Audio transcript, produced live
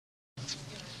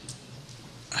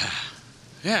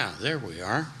Yeah, there we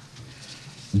are.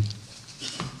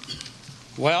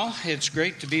 Well, it's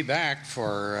great to be back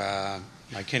for,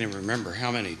 I can't even remember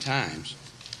how many times.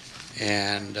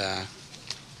 And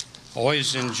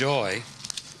always enjoy.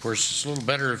 Of course, it's a little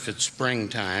better if it's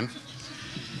springtime.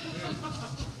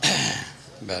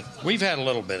 But we've had a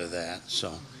little bit of that,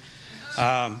 so.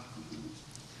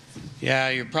 Yeah,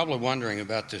 you're probably wondering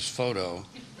about this photo.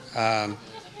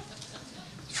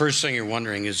 First thing you're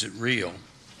wondering, is it real?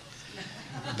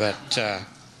 But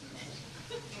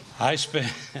I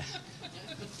spent,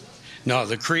 no,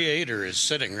 the creator is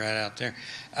sitting right out there.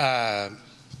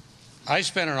 I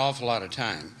spent an awful lot of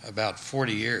time, about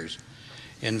 40 years,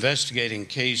 investigating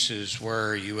cases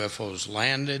where UFOs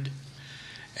landed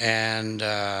and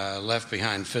left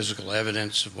behind physical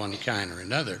evidence of one kind or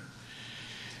another.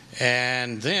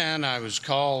 And then I was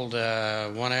called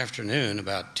one afternoon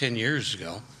about 10 years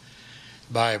ago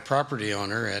by a property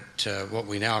owner at what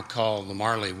we now call the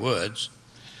Marley Woods.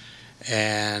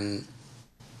 And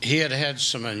he had had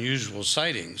some unusual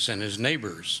sightings, and his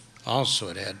neighbors also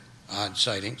had had odd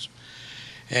sightings.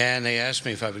 And they asked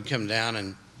me if I would come down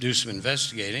and do some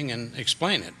investigating and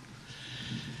explain it.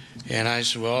 And I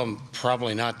said, well,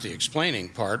 probably not the explaining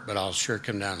part, but I'll sure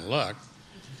come down and look.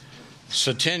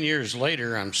 So 10 years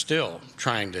later, I'm still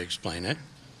trying to explain it.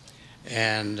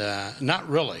 And not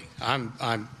really.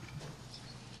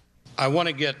 I want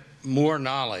to get more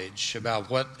knowledge about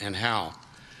what and how,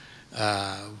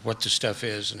 what the stuff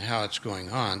is and how it's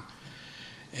going on.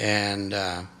 And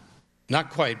not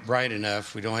quite bright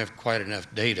enough. We don't have quite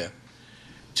enough data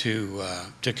to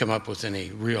come up with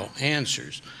any real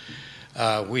answers.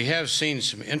 We have seen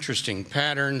some interesting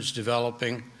patterns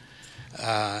developing,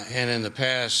 and in the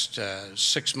past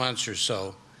 6 months or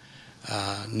so,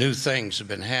 new things have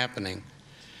been happening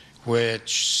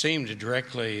which seem to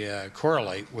directly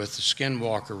correlate with the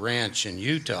Skinwalker Ranch in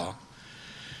Utah.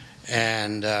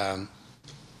 And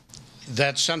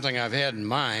that's something I've had in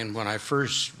mind when I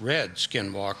first read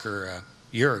Skinwalker a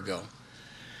year ago.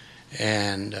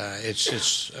 And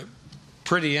it's a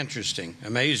pretty interesting,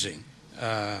 amazing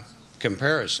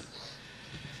comparison.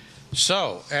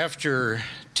 So after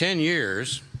 10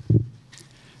 years,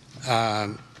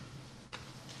 I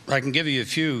can give you a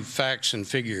few facts and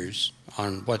figures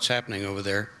on what's happening over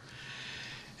there,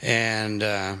 and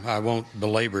I won't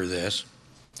belabor this.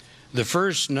 The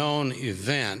first known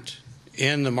event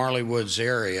in the Marley Woods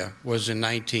area was in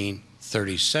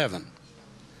 1937.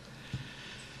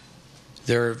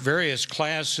 There are various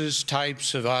classes,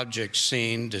 types of objects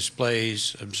seen,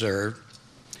 displays observed.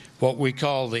 What we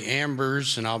call the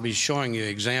ambers, and I'll be showing you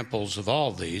examples of all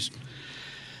of these.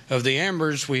 Of the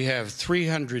ambers, we have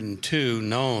 302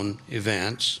 known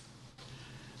events.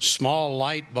 Small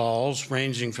light balls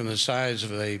ranging from the size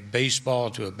of a baseball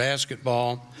to a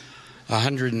basketball,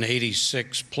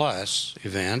 186 plus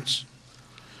events.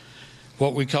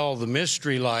 What we call the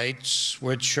mystery lights,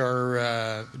 which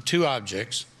are two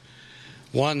objects,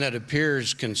 one that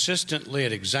appears consistently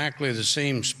at exactly the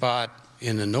same spot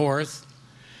in the north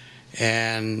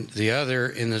and the other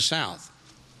in the south.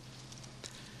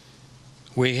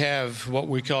 We have what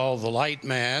we call the light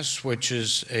mass, which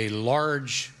is a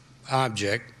large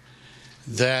object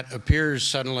that appears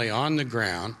suddenly on the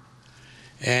ground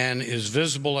and is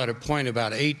visible at a point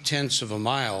about 8/10 of a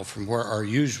mile from where our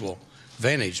usual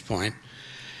vantage point.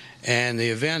 And the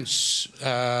event's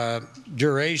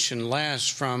duration lasts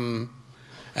from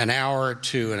an hour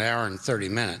to an hour and 30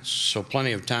 minutes, so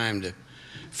plenty of time to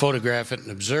photograph it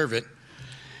and observe it,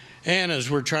 and as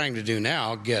we're trying to do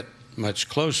now, get much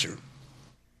closer.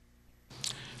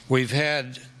 We've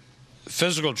had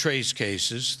physical trace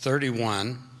cases,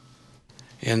 31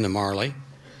 in the Marley.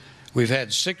 We've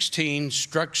had 16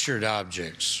 structured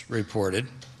objects reported,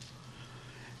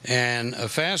 and a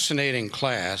fascinating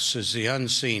class is the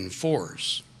unseen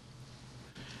force.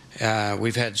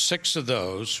 We've had 6 of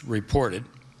those reported.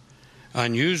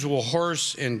 Unusual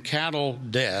horse and cattle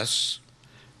deaths,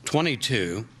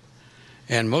 22,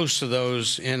 and most of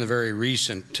those in the very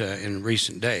recent, in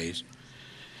recent days.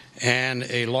 And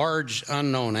a large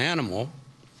unknown animal,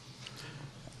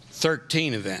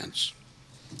 13 events.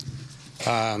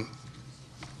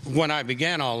 When I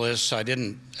began all this, I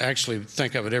didn't actually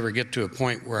think I would ever get to a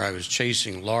point where I was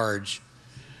chasing large,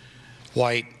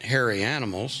 white, hairy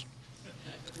animals,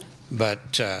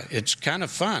 but it's kind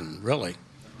of fun, really.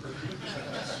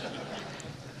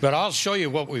 But I'll show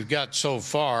you what we've got so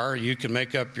far. You can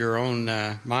make up your own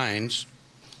minds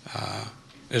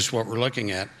is what we're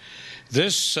looking at.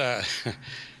 This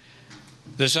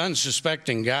this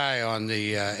unsuspecting guy on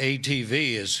the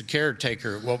ATV is the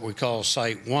caretaker at what we call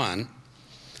Site 1,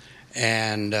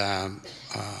 and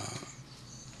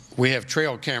we have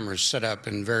trail cameras set up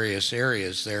in various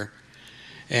areas there,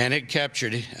 and it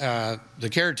captured the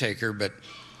caretaker, but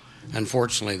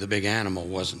unfortunately the big animal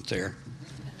wasn't there.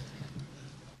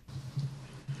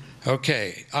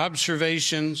 Okay,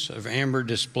 observations of amber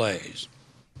displays.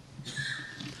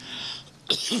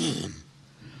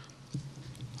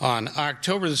 On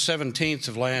October the 17th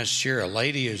of last year, a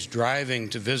lady is driving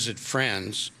to visit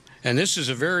friends, and this is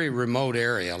a very remote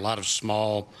area, a lot of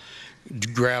small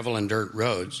gravel and dirt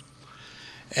roads.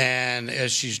 And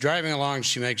as she's driving along,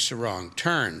 she makes a wrong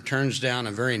turn, turns down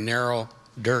a very narrow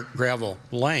dirt gravel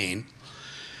lane.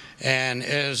 And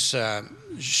as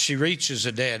she reaches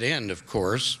a dead end, of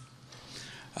course,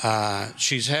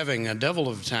 she's having a devil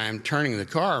of a time turning the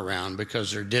car around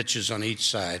because there are ditches on each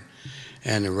side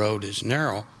and the road is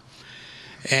narrow.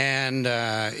 And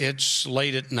it's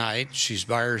late at night, she's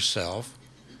by herself.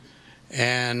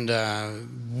 And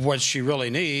what she really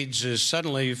needs is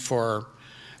suddenly for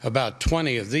about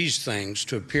 20 of these things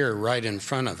to appear right in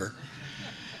front of her.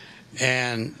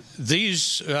 And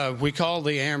these we call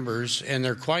the ambers, and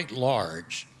they're quite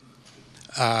large.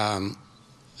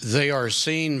 They are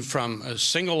seen from a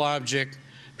single object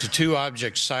to two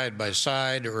objects side by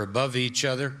side or above each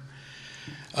other,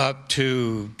 up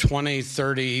to 20,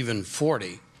 30, even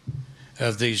 40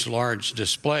 of these large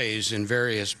displays in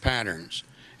various patterns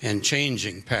and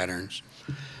changing patterns.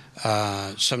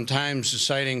 Sometimes the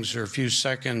sightings are a few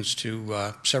seconds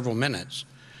to several minutes,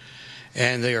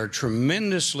 and they are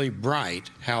tremendously bright.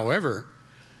 However,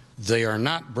 they are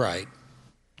not bright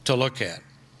to look at.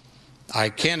 I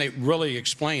can't really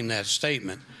explain that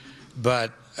statement,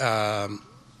 but they're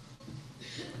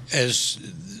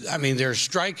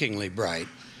strikingly bright.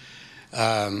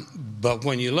 But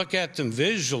when you look at them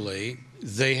visually,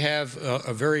 they have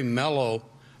a very mellow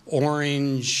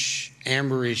orange,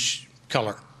 amberish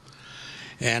color.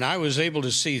 And I was able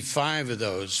to see 5 of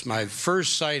those. My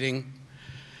first sighting,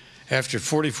 after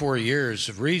 44 years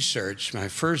of research, my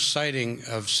first sighting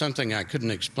of something I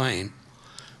couldn't explain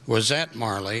was at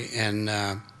Marley, and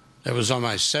that was on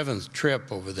my 7th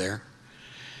trip over there.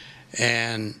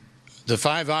 And the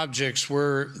 5 objects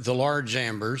were the large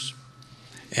ambers,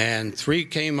 and 3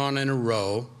 came on in a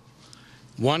row.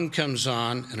 1 comes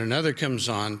on, and another comes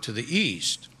on to the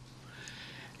east.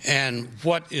 And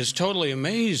what is totally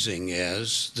amazing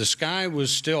is the sky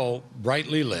was still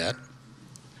brightly lit.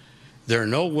 There are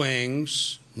no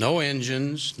wings, no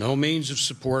engines, no means of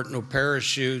support, no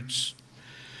parachutes,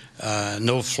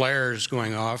 no flares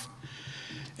going off.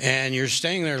 And you're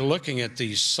staying there looking at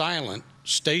these silent,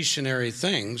 stationary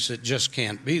things that just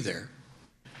can't be there.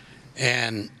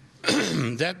 And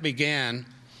that began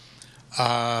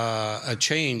a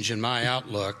change in my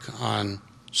outlook on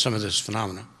some of this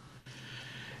phenomena.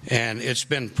 And it's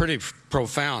been pretty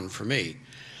profound for me.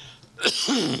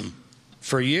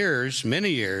 For years, many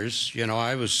years, you know,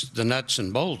 I was the nuts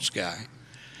and bolts guy.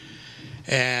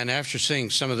 And after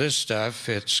seeing some of this stuff,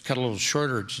 it's cut a little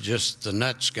shorter to just the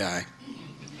nuts guy.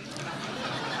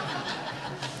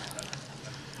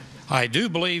 I do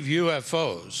believe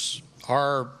UFOs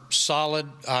are solid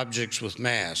objects with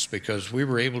mass, because we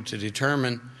were able to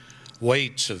determine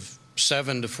weights of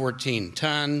 7 to 14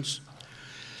 tons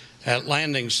at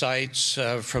landing sites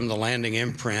from the landing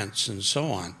imprints and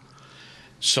so on.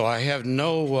 So I have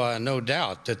no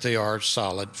doubt that they are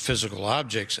solid physical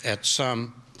objects at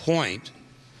some point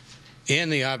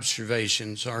in the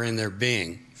observations or in their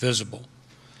being visible.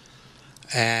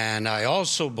 And I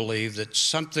also believe that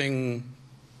something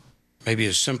maybe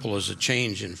as simple as a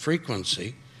change in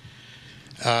frequency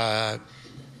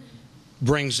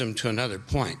brings them to another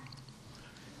point.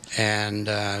 And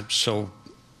so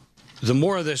the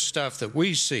more of this stuff that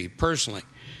we see personally,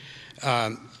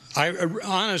 I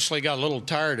honestly got a little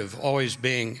tired of always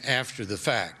being after the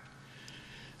fact.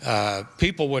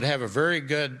 People would have a very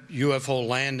good UFO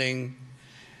landing.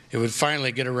 It would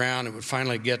finally get around. It would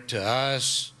finally get to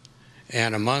us.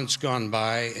 And a month's gone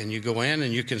by, and you go in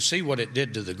and you can see what it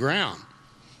did to the ground.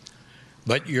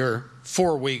 But you're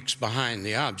 4 weeks behind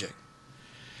the object.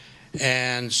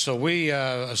 And so we,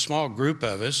 a small group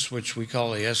of us, which we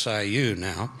call the SIU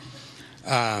now,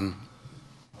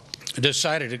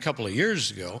 decided a couple of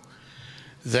years ago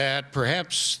that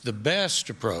perhaps the best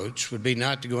approach would be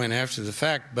not to go in after the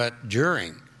fact, but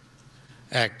during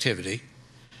activity.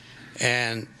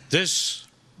 And this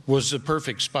was the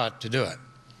perfect spot to do it.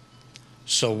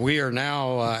 So we are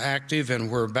now active,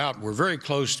 and we're very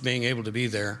close to being able to be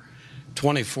there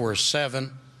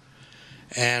 24/7.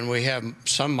 And we have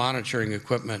some monitoring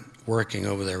equipment working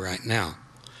over there right now.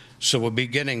 So we'll be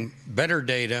getting better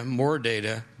data, more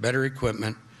data, better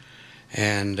equipment,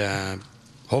 and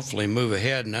hopefully move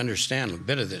ahead and understand a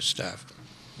bit of this stuff.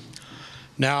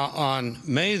 Now, on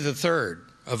May the 3rd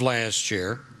of last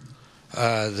year,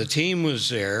 the team was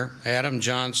there, Adam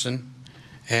Johnson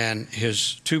and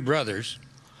his two brothers,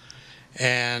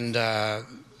 and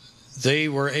they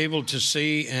were able to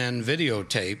see and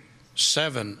videotape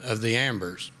 7 of the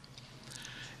ambers,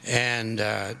 and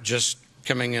just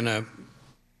coming in a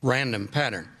random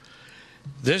pattern.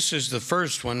 This is the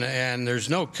first one, and there's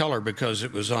no color because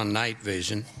it was on night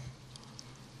vision.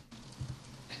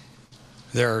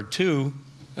 There are 2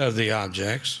 of the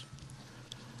objects.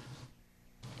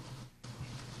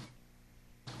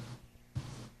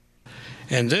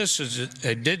 And this is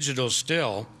a digital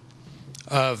still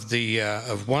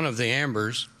of one of the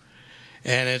ambers,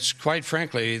 and it's quite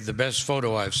frankly the best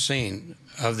photo I've seen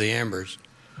of the ambers.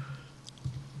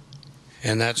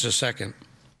 And that's a second.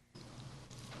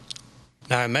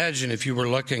 Now imagine if you were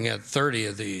looking at 30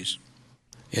 of these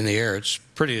in the air. It's a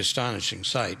pretty astonishing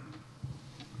sight.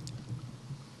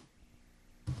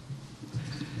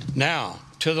 Now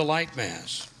to the light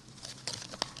mass.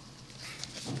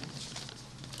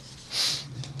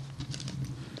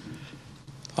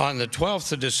 On the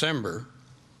 12th of December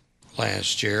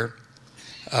last year,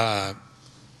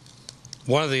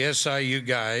 one of the SIU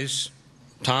guys,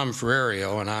 Tom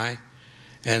Ferrario, and I,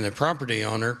 and the property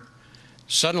owner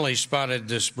suddenly spotted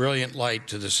this brilliant light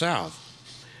to the south.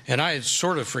 And I had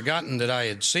sort of forgotten that I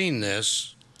had seen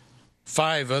this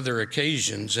 5 other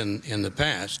occasions in the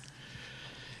past.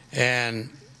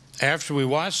 And after we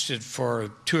watched it for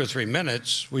 2 or 3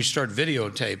 minutes, we started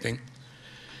videotaping.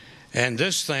 And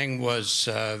this thing was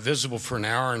visible for an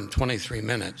hour and 23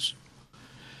 minutes.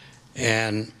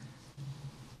 And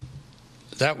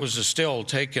that was a still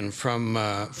taken from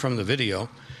the video.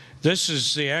 This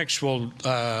is the actual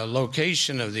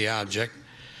location of the object.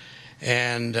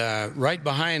 And right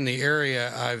behind the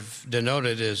area I've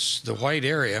denoted as the white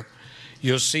area,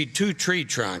 you'll see 2 tree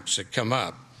trunks that come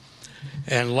up.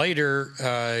 And later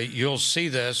you'll see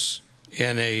this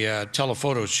in a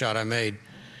telephoto shot I made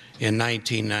in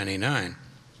 1999.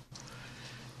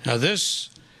 Now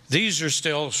these are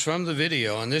stills from the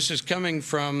video, and this is coming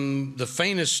from the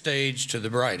faintest stage to the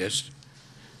brightest,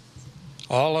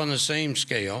 all on the same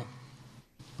scale.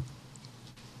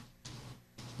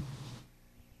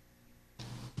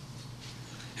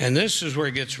 And this is where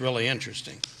it gets really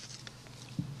interesting.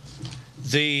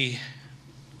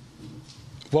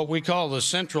 What we call the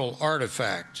central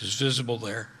artifact is visible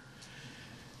there.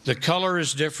 The color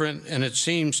is different, and it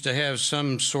seems to have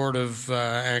some sort of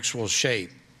actual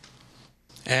shape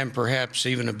and perhaps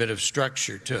even a bit of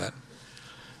structure to it.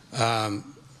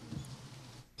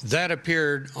 That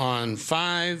appeared on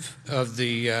 5 of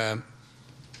the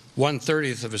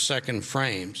 1/30th of a second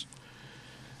frames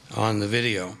on the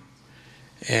video.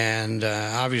 And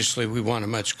obviously we want a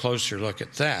much closer look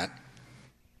at that.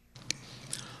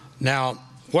 Now,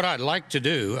 what I'd like to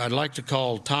do, I'd like to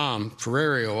call Tom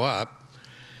Ferrario up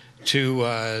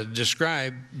to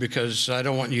describe, because I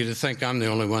don't want you to think I'm the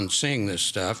only one seeing this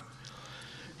stuff,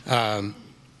 the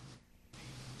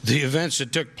events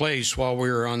that took place while we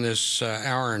were on this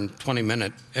hour and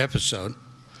 20-minute episode.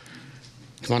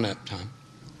 Come on up, Tom.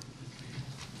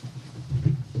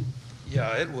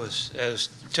 Yeah, it was, as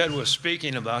Ted was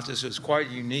speaking about this, it's quite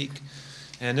unique.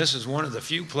 And this is one of the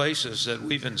few places that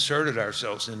we've inserted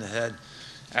ourselves in that had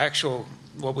actual,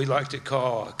 what we like to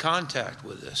call, contact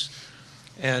with this.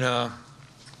 And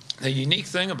the unique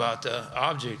thing about the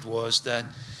object was that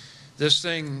this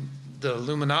thing, the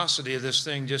luminosity of this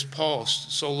thing just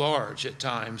pulsed so large at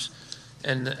times.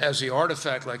 And as the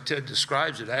artifact, like Ted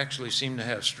describes it, actually seemed to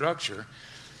have structure.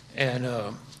 And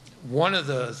one of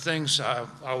the things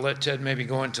I'll let Ted maybe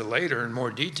go into later in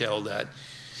more detail, that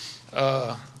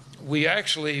we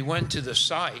actually went to the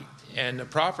site, and the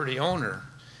property owner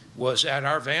was at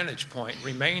our vantage point,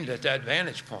 remained at that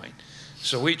vantage point.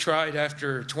 So we tried,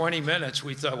 after 20 minutes,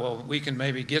 we thought, well, we can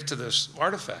maybe get to this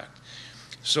artifact.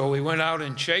 So we went out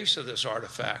in chase of this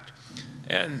artifact.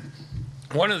 And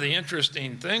one of the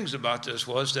interesting things about this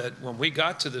was that when we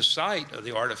got to the site of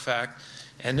the artifact,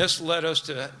 and this led us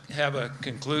to have a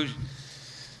conclusion,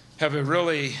 have a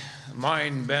really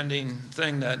mind-bending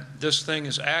thing, that this thing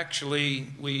is actually,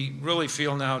 we really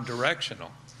feel now,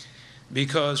 directional.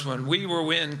 Because when we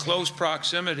were in close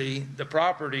proximity, the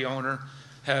property owner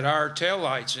had our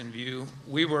taillights in view.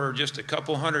 We were just a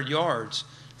couple hundred yards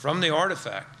from the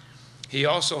artifact. He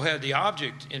also had the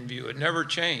object in view. It never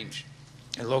changed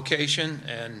in location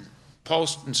and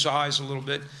pulsed in size a little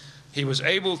bit. He was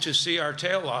able to see our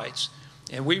taillights,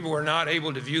 and we were not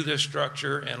able to view this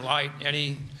structure and light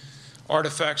any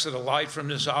artifacts of the light from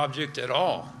this object at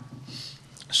all.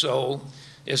 So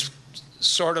it's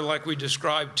sort of like we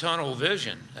described tunnel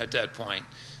vision at that point.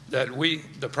 that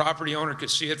the property owner could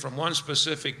see it from one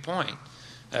specific point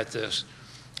at this,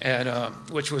 and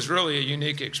which was really a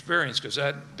unique experience because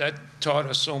that taught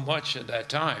us so much at that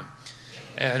time.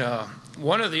 And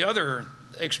one of the other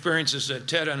experiences that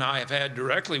Ted and I have had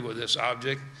directly with this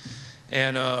object,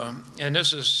 and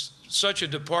this is such a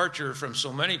departure from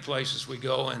so many places we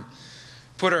go and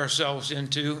put ourselves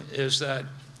into, is that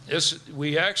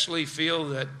we actually feel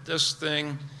that this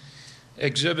thing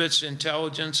exhibits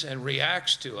intelligence and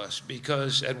reacts to us,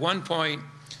 because at one point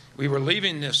we were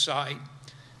leaving this site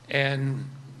and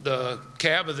the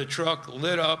cab of the truck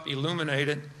lit up,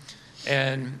 illuminated,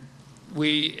 and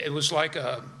it was like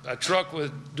a truck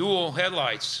with dual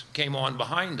headlights came on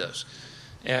behind us.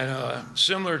 And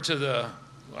similar to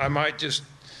I might just,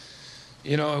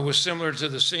 it was similar to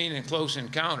the scene in Close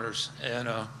Encounters. And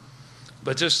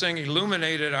but this thing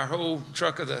illuminated our whole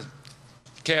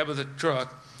cab of the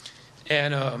truck.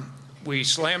 And we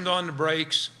slammed on the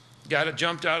brakes,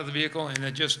 jumped out of the vehicle, and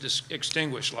it just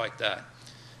extinguished like that.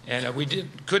 And we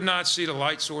could not see the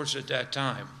light source at that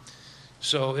time.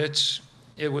 So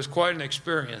it was quite an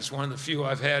experience, one of the few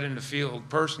I've had in the field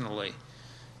personally.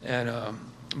 And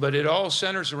but it all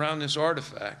centers around this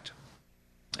artifact.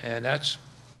 And that's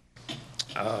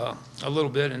a little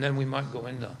bit, and then we might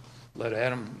let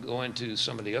Adam go into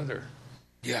some of the other.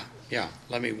 Yeah,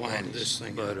 let me wind this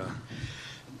thing but,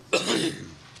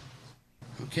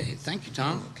 okay, thank you,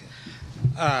 Tom.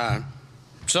 Okay.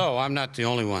 So I'm not the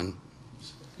only one.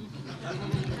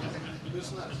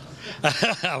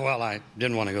 Well, I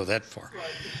didn't want to go that far.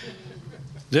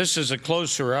 This is a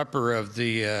closer upper of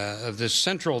this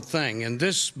central thing, and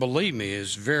this, believe me,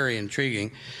 is very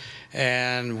intriguing.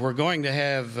 And we're going to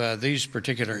have these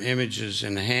particular images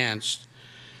enhanced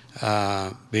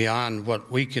beyond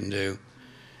what we can do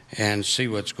and see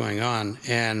what's going on.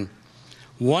 And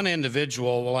one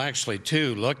individual, well, actually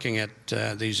two, looking at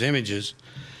these images,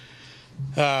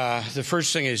 the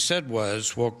first thing he said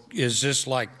was, well, is this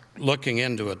like looking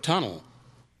into a tunnel?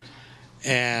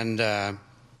 And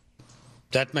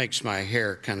that makes my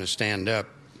hair kind of stand up,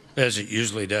 as it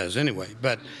usually does anyway.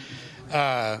 But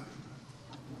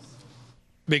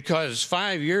because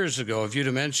 5 years ago, if you'd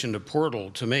have mentioned a portal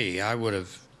to me, I wouldn't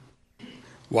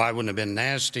have been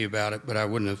nasty about it, but I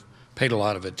wouldn't have paid a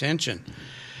lot of attention.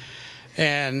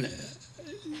 And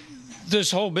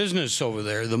this whole business over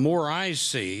there, the more I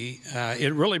see,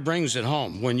 it really brings it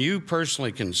home. When you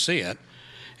personally can see it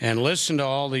and listen to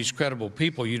all these credible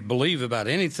people, you'd believe about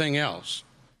anything else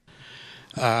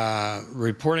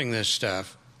reporting this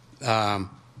stuff.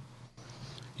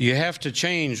 You have to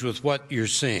change with what you're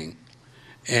seeing.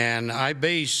 And I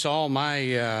base all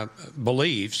my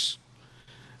beliefs,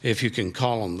 if you can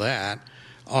call them that,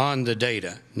 on the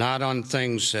data, not on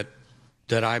things that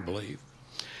I believe.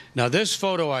 Now, this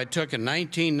photo I took in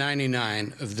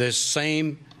 1999 of this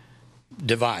same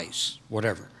device,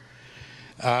 whatever.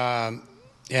 And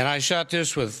I shot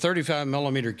this with a 35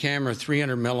 millimeter camera,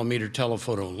 300 millimeter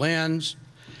telephoto lens.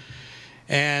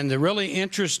 And the really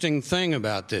interesting thing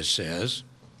about this is,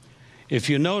 if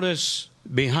you notice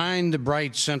behind the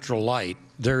bright central light,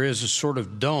 there is a sort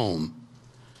of dome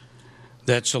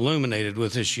that's illuminated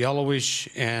with this yellowish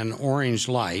and orange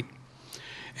light.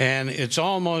 And it's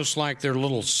almost like they're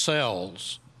little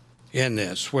cells in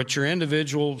this, which are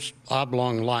individual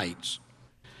oblong lights.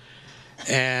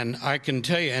 And I can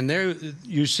tell you, and there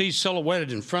you see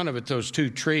silhouetted in front of it those two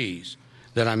trees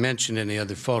that I mentioned in the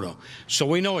other photo. So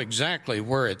we know exactly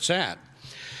where it's at.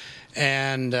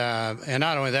 And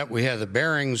not only that, we have the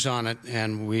bearings on it,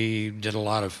 and we did a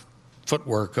lot of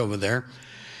footwork over there.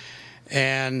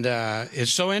 And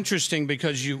it's so interesting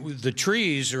because the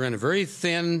trees are in a very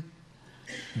thin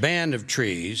band of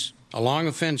trees along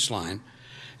a fence line.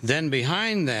 Then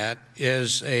behind that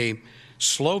is a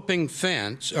sloping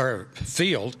fence or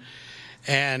field,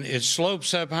 and it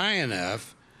slopes up high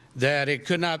enough that it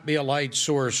could not be a light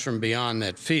source from beyond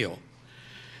that field.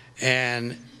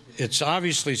 And it's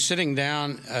obviously sitting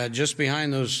down just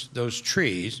behind those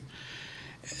trees.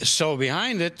 So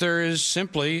behind it, there is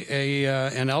simply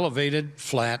an elevated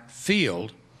flat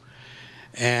field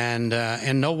and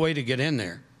no way to get in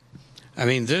there. I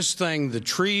mean, this thing, the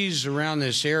trees around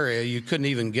this area, you couldn't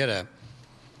even get a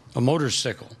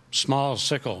motorcycle, small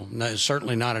sickle,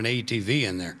 certainly not an ATV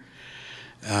in there.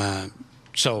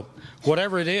 So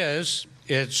whatever it is,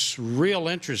 it's real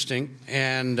interesting,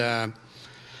 and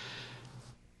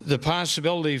the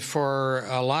possibility for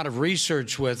a lot of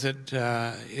research with it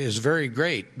is very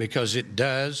great, because it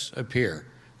does appear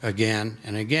again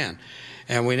and again.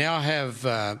 And we now have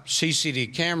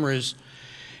CCD cameras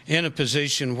in a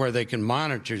position where they can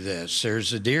monitor this.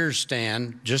 There's a deer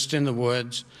stand just in the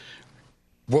woods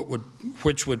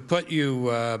which would put you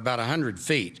about 100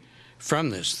 feet from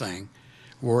this thing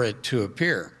were it to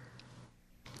appear.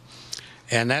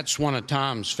 And that's one of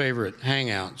Tom's favorite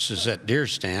hangouts, is that deer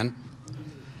stand.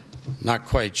 Not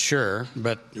quite sure,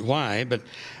 but why. But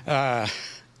at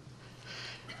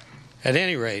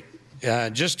any rate,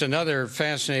 just another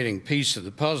fascinating piece of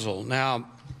the puzzle. Now,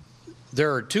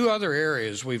 there are two other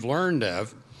areas we've learned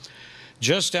of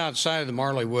just outside of the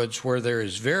Marley Woods where there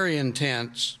is very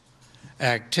intense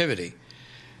activity.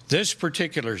 This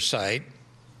particular site,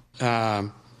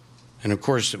 and of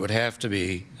course it would have to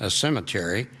be a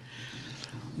cemetery,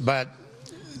 but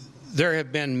there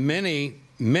have been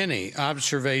many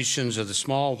observations of the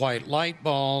small white light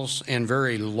balls and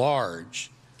very large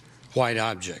white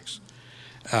objects.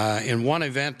 In one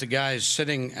event, the guy is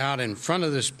sitting out in front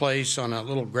of this place on a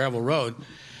little gravel road,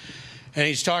 and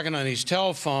he's talking on his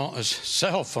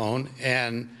cell phone,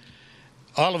 and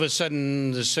all of a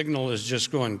sudden the signal is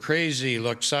just going crazy. He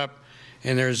looks up,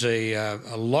 and there's a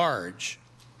large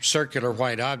circular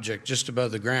white object just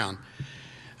above the ground,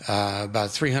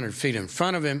 about 300 feet in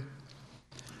front of him.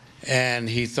 And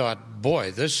he thought,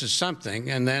 boy, this is something.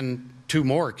 And then two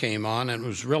more came on, and it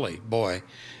was really, boy,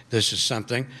 this is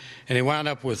something. And he wound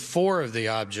up with 4 of the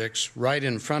objects right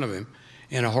in front of him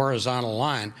in a horizontal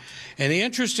line. And the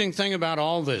interesting thing about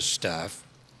all this stuff,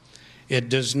 it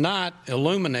does not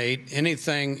illuminate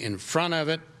anything in front of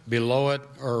it, below it,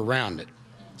 or around it.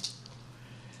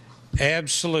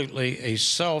 Absolutely a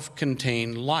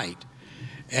self-contained light.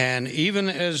 And even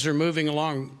as they're moving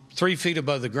along 3 feet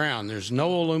above the ground, there's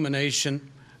no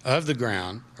illumination of the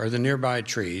ground or the nearby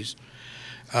trees.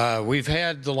 We've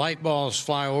had the light balls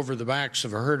fly over the backs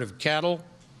of a herd of cattle.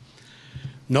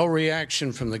 No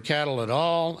reaction from the cattle at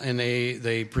all, and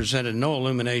they presented no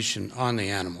illumination on the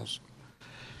animals.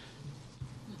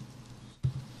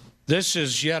 This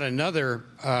is yet another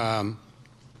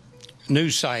new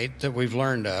site that we've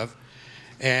learned of.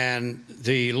 And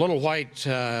the little white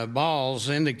balls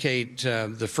indicate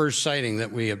the first sighting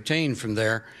that we obtained from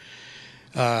there.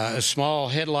 A small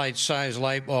headlight-sized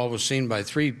light ball was seen by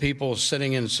 3 people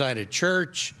sitting inside a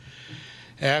church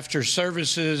after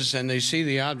services, and they see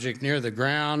the object near the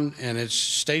ground, and it's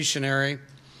stationary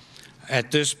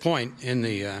at this point in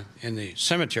the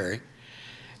cemetery.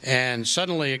 And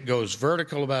suddenly it goes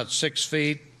vertical about 6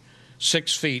 feet.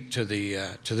 6 feet to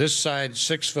this side,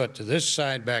 6 foot to this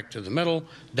side, back to the middle,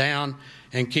 down,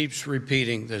 and keeps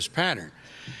repeating this pattern.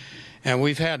 And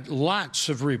we've had lots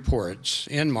of reports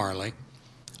in Marley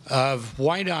of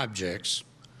white objects,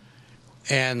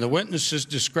 and the witnesses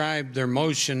described their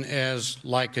motion as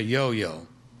like a yo-yo,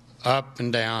 up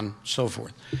and down, so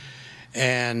forth.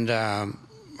 And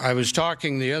I was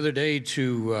talking the other day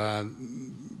to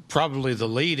probably the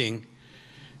leading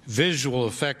visual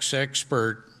effects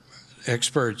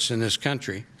experts in this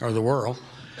country, or the world.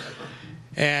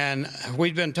 And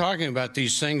we'd been talking about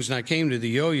these things, and I came to the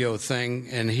yo-yo thing,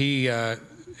 and he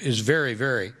is very,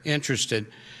 very interested,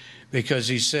 because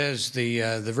he says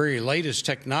the very latest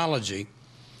technology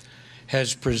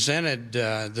has presented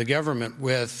the government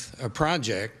with a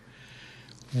project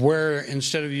where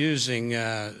instead of using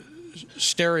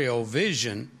stereo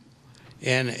vision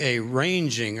in a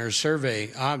ranging or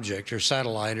survey object or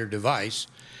satellite or device,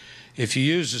 if you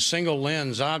use a single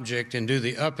lens object and do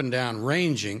the up and down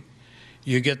ranging,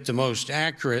 you get the most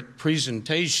accurate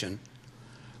presentation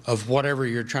of whatever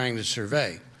you're trying to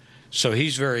survey. So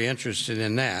he's very interested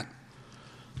in that.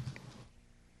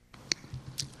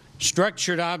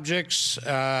 Structured objects,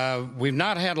 we've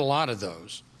not had a lot of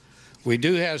those. We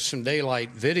do have some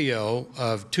daylight video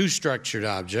of 2 structured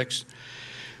objects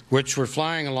which were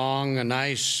flying along a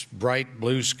nice bright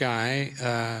blue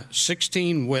sky,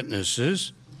 16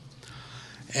 witnesses,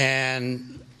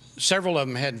 and several of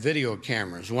them had video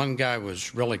cameras. One guy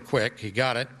was really quick, he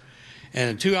got it,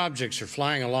 and the 2 objects are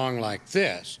flying along like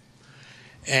this.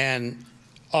 And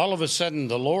all of a sudden,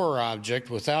 the lower object,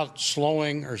 without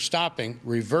slowing or stopping,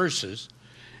 reverses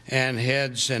and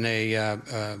heads in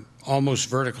a almost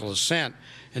vertical ascent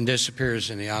and disappears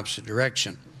in the opposite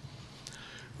direction.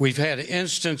 We've had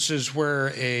instances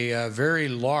where a very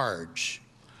large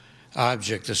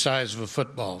object, the size of a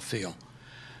football field,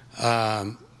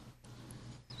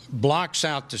 blocks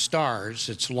out the stars.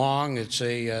 It's long, it's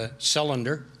a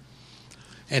cylinder,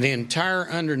 and the entire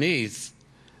underneath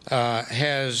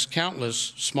has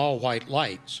countless small white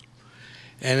lights.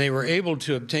 And they were able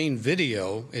to obtain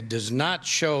video. It does not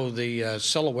show the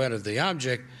silhouette of the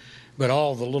object, but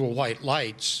all the little white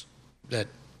lights that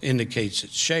indicates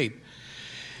its shape.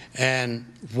 And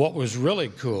what was really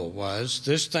cool was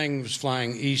this thing was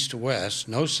flying east to west,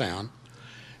 no sound,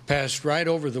 passed right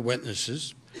over the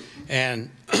witnesses,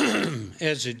 And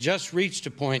as it just reached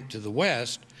a point to the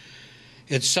west,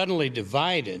 it suddenly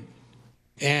divided,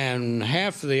 and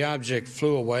half of the object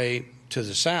flew away to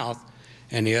the south,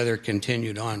 and the other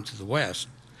continued on to the west.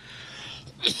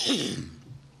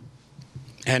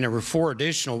 And there were 4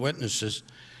 additional witnesses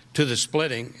to the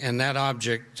splitting, and that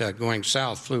object going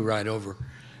south flew right over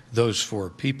those 4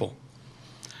 people.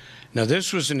 Now,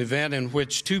 this was an event in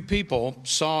which 2 people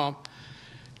saw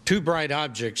 2 bright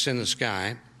objects in the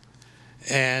sky,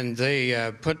 and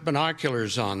they put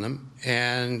binoculars on them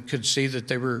and could see that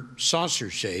they were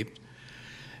saucer-shaped,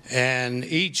 and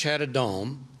each had a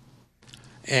dome.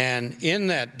 And in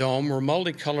that dome were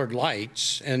multicolored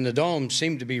lights, and the dome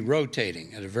seemed to be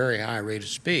rotating at a very high rate of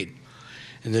speed.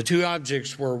 And the 2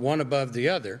 objects were one above the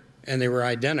other, and they were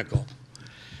identical.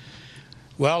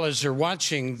 Well, as they're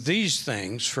watching these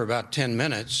things for about 10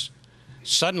 minutes,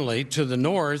 suddenly to the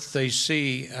north they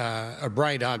see a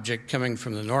bright object coming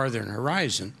from the northern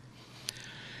horizon.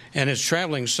 And it's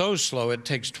traveling so slow it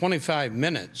takes 25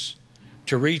 minutes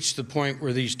to reach the point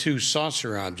where these 2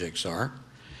 saucer objects are.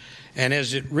 And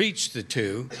as it reached the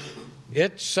 2,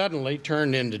 it suddenly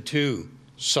turned into 2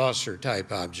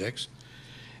 saucer-type objects.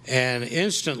 And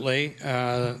instantly,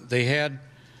 they had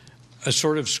a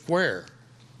sort of square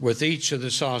with each of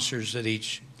the saucers at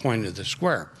each point of the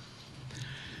square.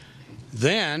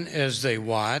 Then, as they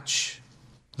watch,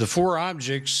 the 4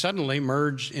 objects suddenly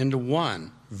merge into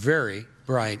one very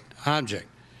bright object.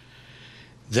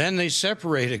 Then they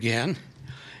separate again.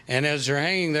 And as they're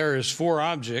hanging there as 4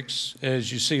 objects,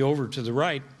 as you see over to the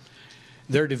right,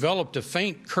 there developed a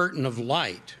faint curtain of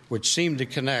light which seemed to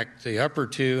connect the upper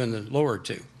 2 and the lower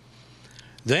 2.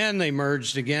 Then they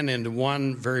merged again into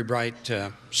one very bright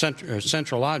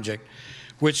central object,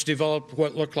 which developed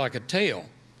what looked like a tail.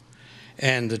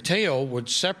 And the tail would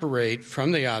separate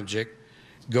from the object,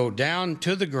 go down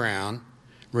to the ground,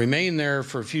 remain there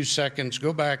for a few seconds,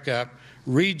 go back up,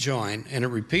 rejoin, and it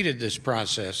repeated this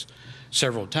process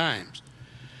several times.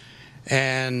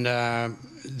 And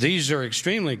these are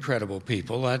extremely credible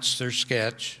people. That's their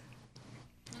sketch.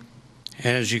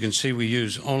 And as you can see, we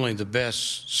use only the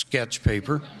best sketch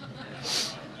paper.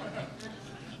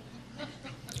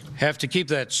 Have to keep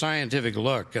that scientific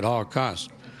look at all costs.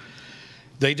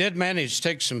 They did manage to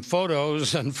take some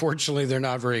photos. Unfortunately, they're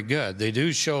not very good. They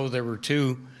do show there were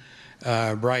 2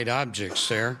 bright objects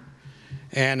there.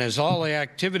 And as all the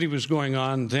activity was going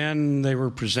on, then they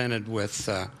were presented with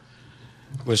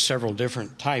several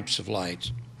different types of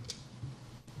lights.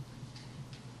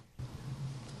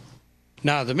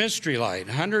 Now, the mystery light,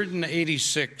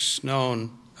 186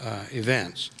 known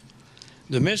events.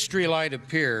 The mystery light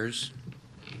appears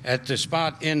at the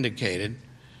spot indicated,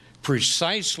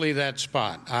 precisely that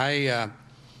spot. I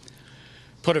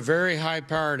put a very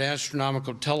high-powered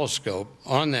astronomical telescope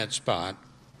on that spot,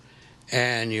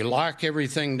 and you lock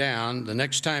everything down. The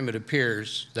next time it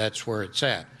appears, that's where it's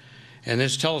at. And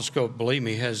this telescope, believe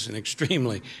me, has an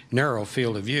extremely narrow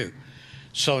field of view.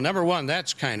 So number one,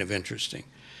 that's kind of interesting.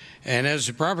 And as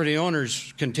the property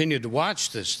owners continued to watch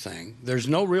this thing, there's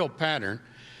no real pattern.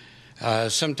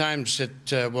 Sometimes it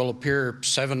will appear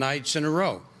 7 nights in a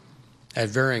row at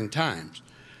varying times.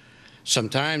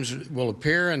 Sometimes it will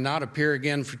appear and not appear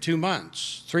again for 2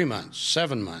 months, 3 months,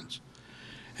 7 months,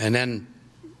 and then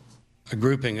a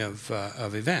grouping of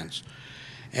events.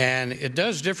 And it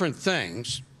does different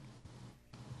things,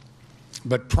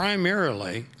 but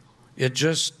primarily it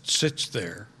just sits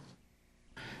there.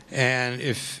 And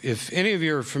if any of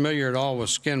you are familiar at all with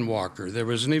Skinwalker, there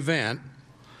was an event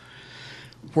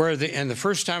where and the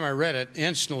first time I read it,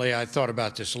 instantly I thought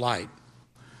about this light.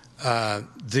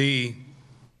 The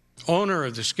owner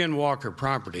of the Skinwalker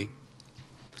property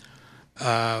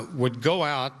would go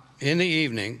out in the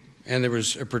evening, and there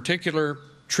was a particular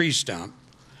tree stump,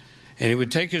 and he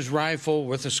would take his rifle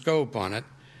with a scope on it,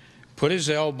 put his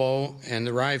elbow and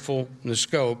the rifle and the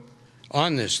scope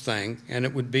on this thing, and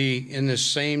it would be in this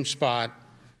same spot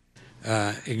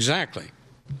exactly.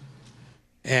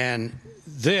 And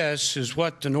this is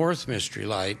what the North Mystery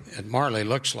Light at Marley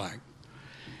looks like.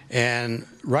 And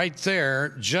right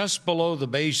there, just below the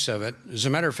base of it, as a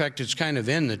matter of fact, it's kind of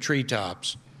in the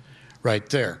treetops right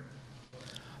there.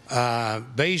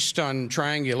 Based on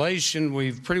triangulation,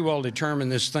 we've pretty well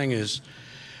determined this thing is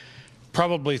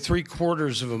probably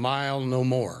 3/4 of a mile, no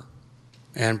more,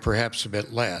 and perhaps a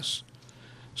bit less.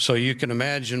 So you can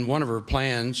imagine one of her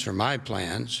plans, or my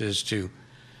plans, is to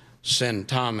send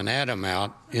Tom and Adam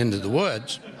out into the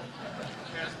woods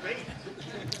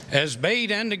as bait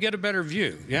and to get a better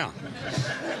view, yeah.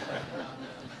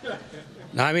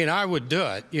 Now, I mean, I would do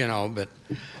it, you know, but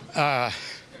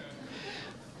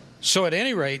So at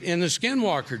any rate, in the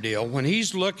Skinwalker deal, when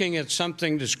he's looking at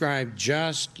something described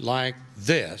just like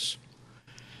this,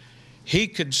 he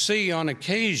could see on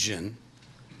occasion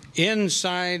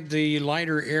inside the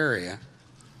lighter area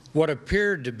what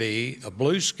appeared to be a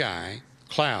blue sky,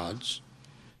 clouds,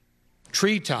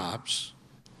 treetops,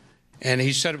 and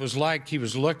he said it was like he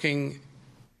was looking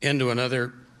into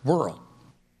another world.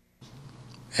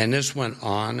 And this went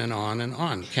on and on and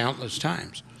on, countless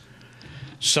times.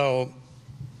 So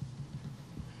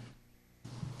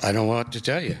I don't know what to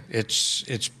tell you.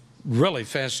 It's really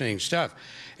fascinating stuff.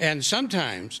 And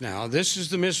sometimes now, this is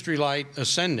the mystery light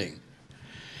ascending.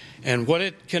 And what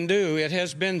it can do, it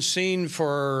has been seen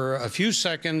for a few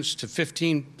seconds to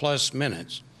 15 plus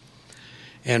minutes.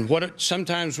 And what it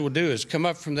sometimes will do is come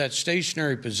up from that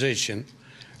stationary position,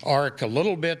 arc a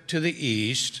little bit to the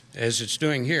east, as it's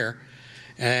doing here,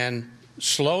 and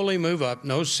slowly move up,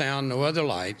 no sound, no other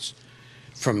lights,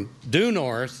 from due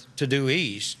north to due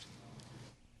east,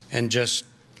 and just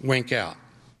wink out.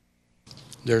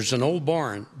 There's an old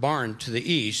barn to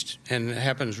the east, and it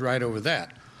happens right over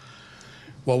that.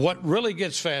 Well, what really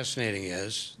gets fascinating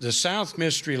is the South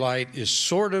Mystery Light is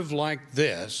sort of like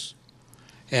this,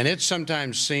 and it's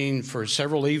sometimes seen for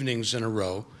several evenings in a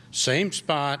row, same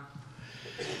spot.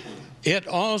 It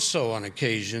also, on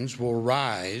occasions, will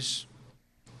rise,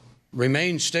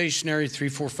 remain stationary 3,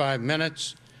 4, 5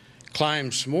 minutes,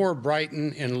 climb some more,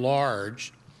 brighten,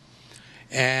 enlarge,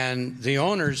 and the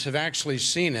owners have actually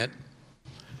seen it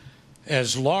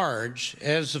as large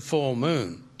as the full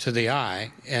moon to the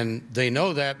eye, and they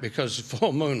know that because the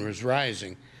full moon was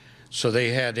rising, so they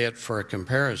had it for a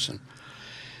comparison.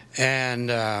 And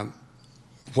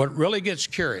what really gets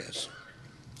curious,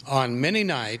 on many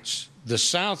nights, the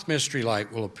South Mystery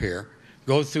Light will appear,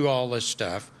 go through all this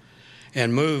stuff,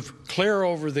 and move clear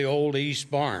over the old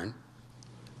east barn,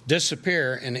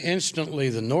 disappear, and instantly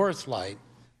the North Light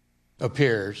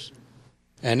appears,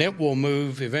 and it will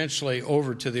move eventually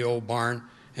over to the old barn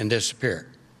and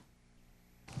disappear.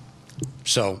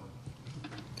 So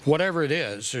whatever it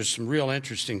is, there's some real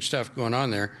interesting stuff going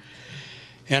on there.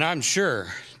 And I'm sure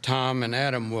Tom and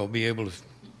Adam will be able to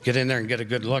get in there and get a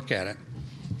good look at it.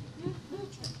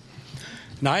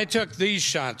 Now, I took these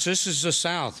shots. This is the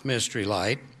South Mystery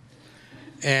Light.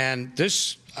 And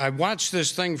this, I watched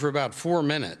this thing for about 4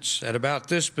 minutes at about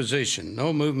this position,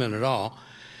 no movement at all.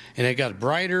 And it got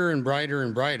brighter and brighter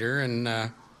and brighter. And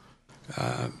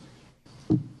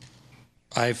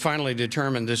I finally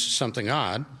determined this is something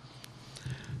odd.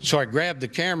 So I grabbed the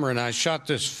camera and I shot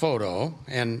this photo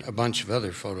and a bunch of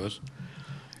other photos.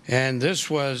 And this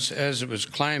was as it was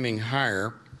climbing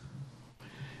higher.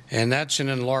 And that's an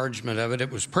enlargement of it.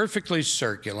 It was perfectly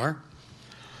circular.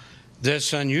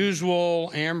 This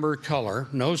unusual amber color,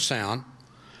 no sound.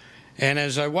 And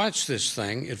as I watched this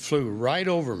thing, it flew right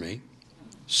over me,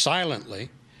 silently.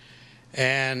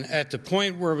 And at the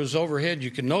point where it was overhead,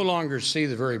 you could no longer see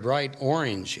the very bright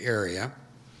orange area,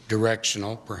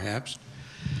 directional perhaps.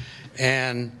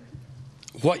 And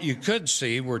what you could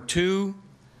see were two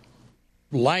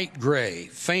light gray,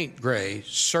 faint gray,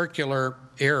 circular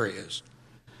areas,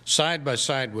 side by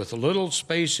side with a little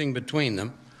spacing between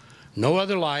them. No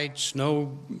other lights,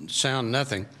 no sound,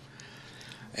 nothing.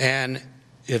 And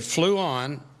it flew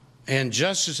on, and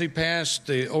just as he passed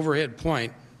the overhead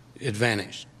point, it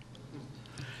vanished.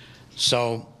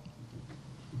 So,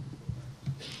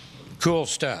 cool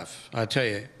stuff, I tell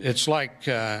you. It's like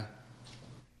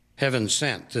heaven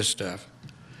sent, this stuff.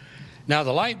 Now,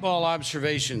 the light ball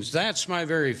observations, that's my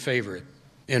very favorite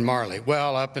in Marley.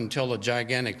 Well, up until the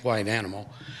gigantic white animal.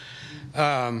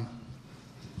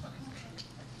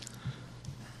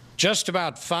 Just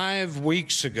about 5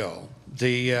 weeks ago,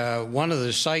 one of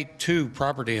the Site 2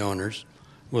 property owners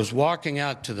was walking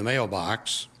out to the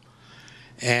mailbox,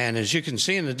 and as you can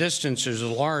see in the distance, there's a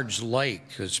large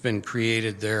lake that's been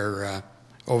created there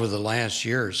over the last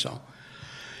year or so.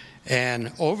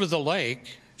 And over the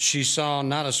lake, she saw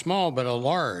not a small but a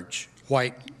large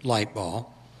white light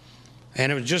ball,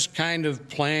 and it was just kind of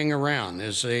playing around,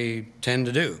 as they tend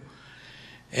to do,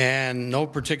 and no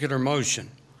particular motion.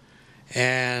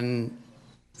 And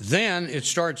then it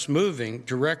starts moving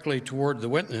directly toward the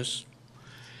witness,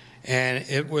 and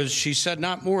it was, she said,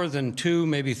 not more than 2,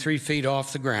 maybe 3 feet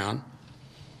off the ground.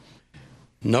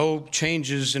 No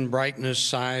changes in brightness,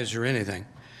 size, or anything.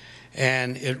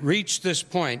 And it reached this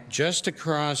point just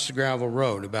across the gravel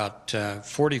road, about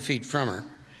 40 feet from her.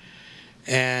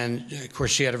 And of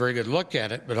course, she had a very good look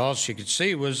at it, but all she could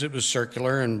see was it was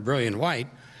circular and brilliant white.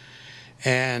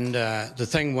 And the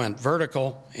thing went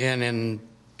vertical, and in,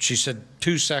 she said,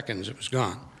 2 seconds, it was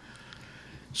gone.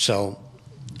 So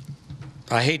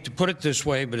I hate to put it this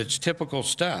way, but it's typical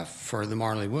stuff for the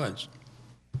Marley Woods.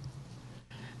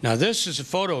 Now, this is a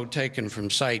photo taken from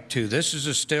Site 2. This is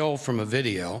a still from a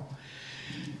video.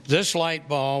 This light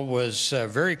ball was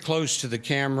very close to the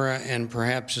camera and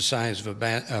perhaps the size of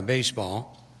a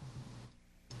baseball.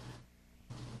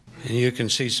 And you can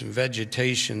see some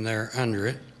vegetation there under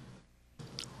it.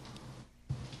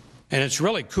 And it's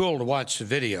really cool to watch the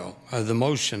video of the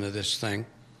motion of this thing.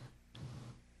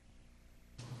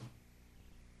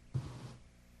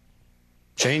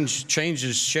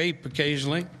 Changes shape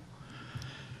occasionally,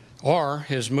 or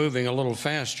is moving a little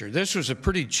faster. This was a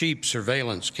pretty cheap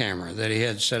surveillance camera that he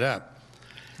had set up.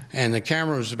 And the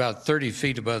camera was about 30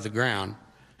 feet above the ground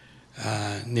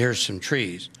near some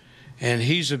trees. And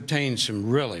he's obtained some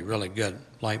really, really good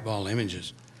light ball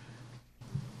images.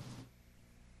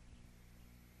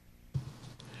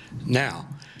 Now,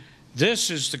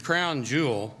 this is the crown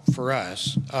jewel for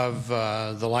us of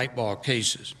the light ball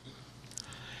cases.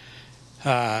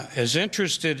 As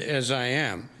interested as I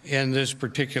am in this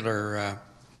particular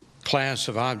class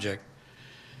of object,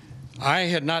 I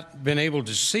had not been able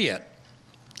to see it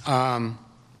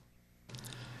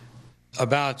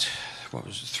about,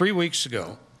 3 weeks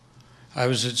ago. I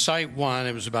was at Site 1,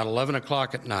 it was about 11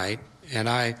 o'clock at night, and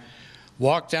I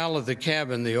walked out of the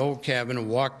cabin, the old cabin, and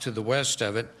walked to the west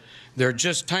of it. There are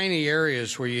just tiny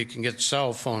areas where you can get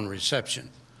cell phone reception.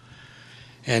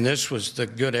 And this was the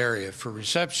good area for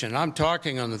reception. I'm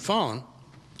talking on the phone,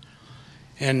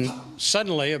 and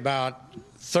suddenly about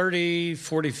 30,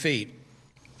 40 feet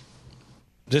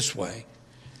this way,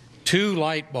 2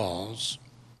 light balls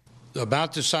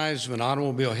about the size of an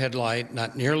automobile headlight,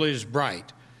 not nearly as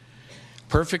bright,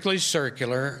 perfectly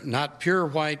circular, not pure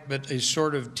white, but a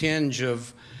sort of tinge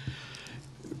of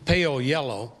pale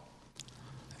yellow.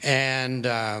 And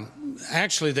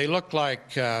actually, they look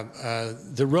like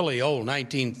the really old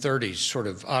 1930s sort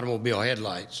of automobile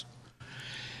headlights.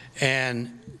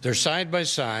 And they're side by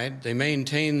side. They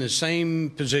maintain the same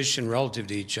position relative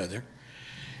to each other.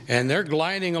 And they're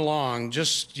gliding along,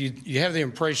 just, you have the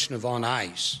impression of on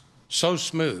ice, so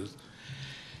smooth.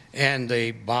 And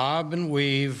they bob and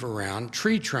weave around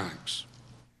tree trunks.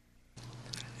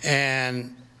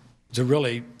 And the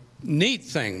really neat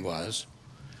thing was,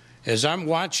 as I'm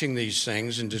watching these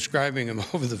things and describing them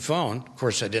over the phone, of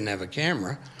course I didn't have a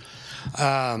camera,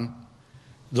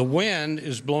 the wind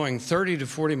is blowing 30 to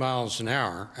 40 miles an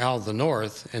hour out of the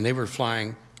north, and they were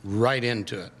flying right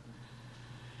into it.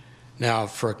 Now,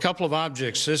 for a couple of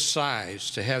objects this size,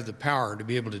 to have the power to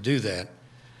be able to do that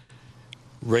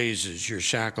raises your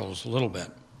shackles a little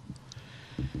bit.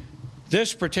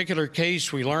 This particular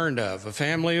case we learned of, a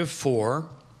family of 4,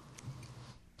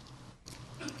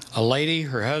 a lady,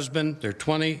 her husband, their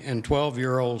 20 and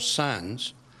 12-year-old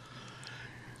sons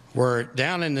were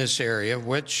down in this area,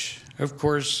 which, of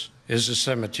course, is a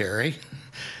cemetery.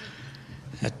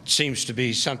 That seems to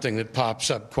be something that pops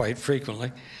up quite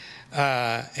frequently.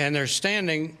 And they're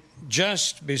standing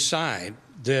just beside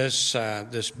this,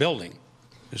 this building,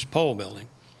 this pole building.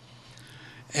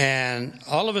 And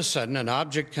all of a sudden, an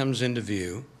object comes into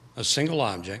view, a single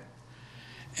object.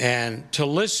 And to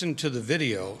listen to the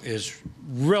video is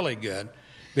really good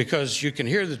because you can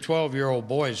hear the 12-year-old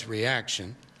boy's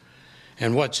reaction.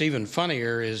 And what's even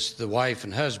funnier is the wife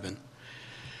and husband.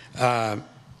 And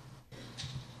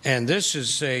this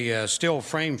is a still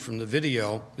frame from the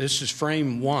video. This is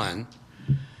frame 1.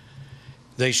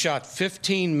 They shot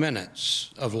 15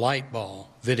 minutes of light ball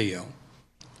video.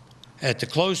 At the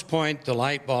close point, the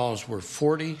light balls were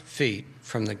 40 feet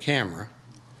from the camera.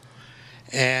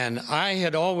 And I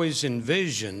had always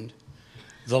envisioned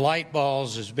the light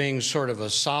balls as being sort of a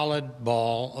solid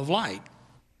ball of light.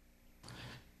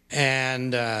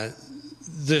 And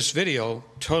this video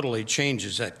totally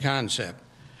changes that concept.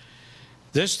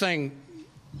 This thing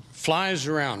flies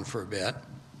around for a bit,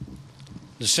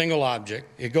 the single object.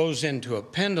 It goes into a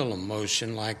pendulum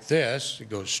motion like this. It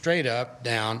goes straight up,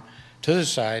 down, to the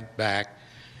side, back,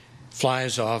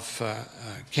 flies off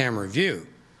camera view.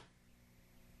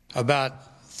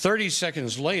 About 30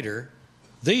 seconds later,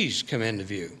 these come into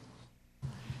view.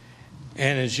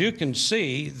 And as you can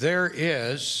see, there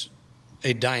is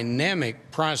a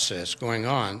dynamic process going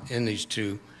on in these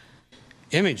 2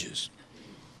 images.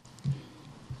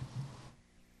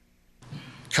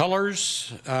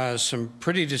 Colors, some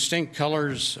pretty distinct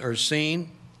colors are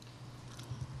seen.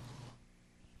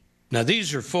 Now,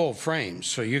 these are full frames,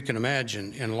 so you can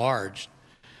imagine enlarged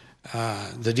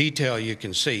the detail you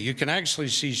can see. You can actually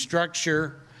see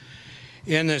structure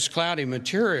in this cloudy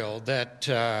material that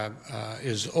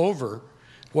is over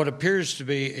what appears to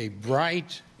be a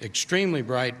bright, extremely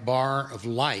bright bar of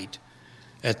light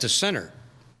at the center.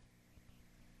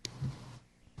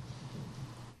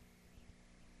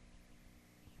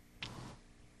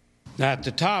 Now at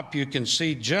the top you can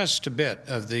see just a bit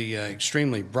of the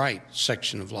extremely bright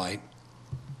section of light.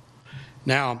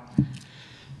 Now,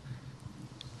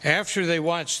 after they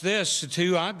watch this, the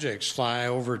two objects fly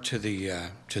over to the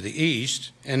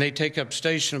east, and they take up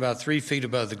station about 3 feet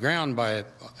above the ground by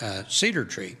a cedar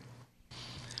tree.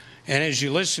 And as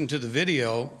you listen to the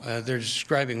video, they're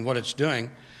describing what it's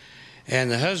doing, and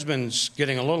the husband's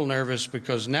getting a little nervous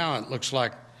because now it looks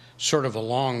like sort of a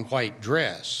long white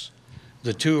dress.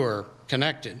 The two are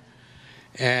connected,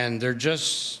 and they're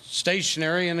just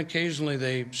stationary, and occasionally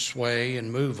they sway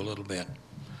and move a little bit.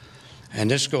 And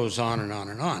this goes on and on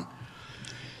and on.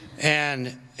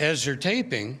 And as they're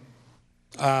taping,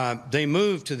 they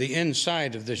move to the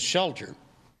inside of this shelter,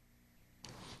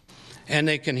 and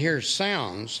they can hear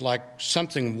sounds like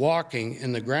something walking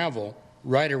in the gravel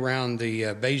right around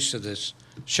the base of this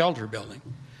shelter building.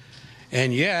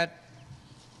 And yet,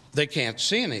 they can't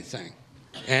see anything.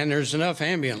 And there's enough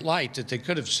ambient light that they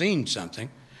could have seen something.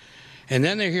 And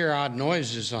then they hear odd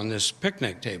noises on this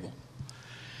picnic table.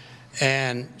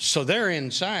 And so they're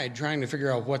inside trying to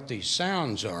figure out what these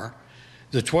sounds are.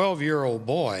 The 12-year-old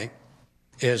boy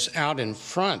is out in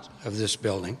front of this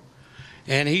building,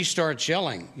 and he starts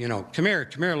yelling, you know, come here,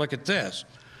 look at this.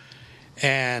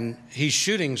 And he's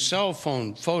shooting cell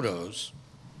phone photos,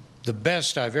 the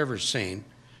best I've ever seen,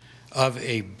 of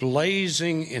a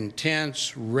blazing,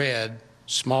 intense red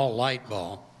small light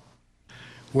ball,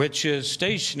 which is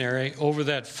stationary over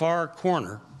that far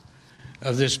corner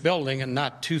of this building and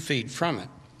not 2 feet from it.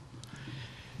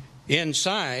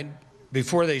 Inside,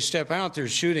 before they step out, they're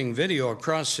shooting video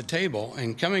across the table,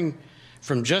 and coming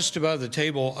from just above the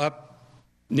table up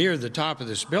near the top of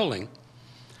this building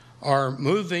are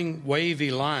moving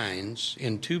wavy lines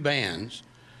in two bands,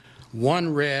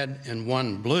 one red and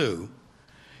one blue,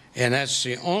 and that's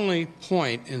the only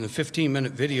point in the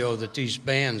 15-minute video that these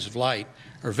bands of light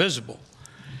are visible.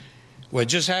 Well, it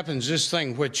just happens this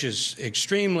thing, which is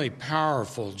extremely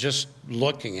powerful just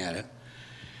looking at it,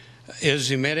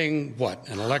 is emitting what?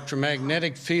 An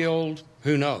electromagnetic field?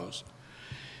 Who knows?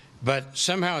 But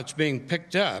somehow it's being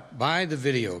picked up by the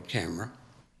video camera,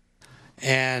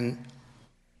 and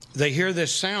they hear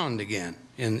this sound again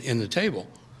in the table.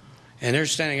 And they're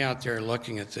standing out there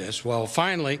looking at this. Well,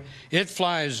 finally, it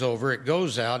flies over, it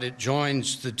goes out, it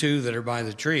joins the two that are by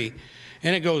the tree,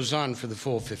 and it goes on for the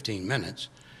full 15 minutes.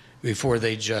 Before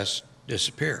they just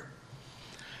disappear.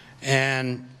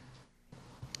 And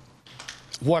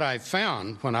what I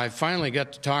found when I finally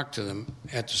got to talk to them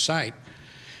at the site,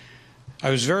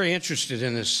 I was very interested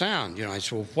in this sound. You know, I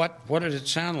said, well, what did it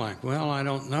sound like? Well, I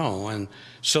don't know. And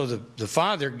so the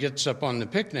father gets up on the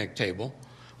picnic table,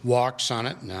 walks on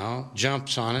it, no,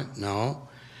 jumps on it, no.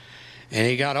 And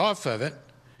he got off of it,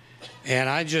 and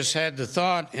I just had the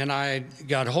thought, and I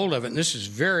got hold of it, and this is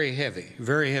very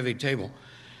heavy table.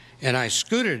 And I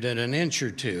scooted it an inch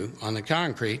or two on the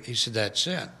concrete. He said, that's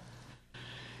it.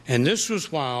 And this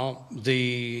was while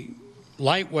the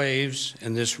light waves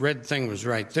and this red thing was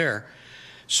right there.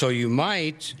 So you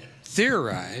might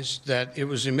theorize that it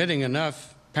was emitting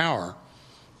enough power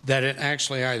that it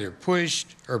actually either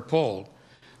pushed or pulled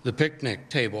the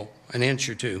picnic table an inch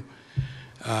or two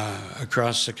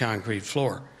across the concrete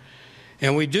floor.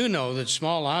 And we do know that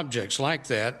small objects like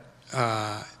that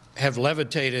have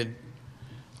levitated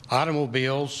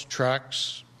automobiles,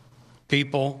 trucks,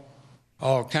 people,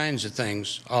 all kinds of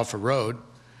things off a road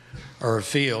or a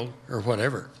field or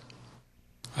whatever.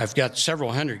 I've got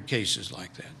several hundred cases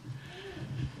like that.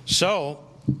 So,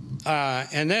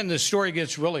 and then the story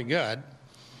gets really good.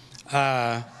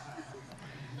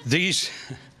 These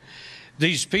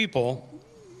people,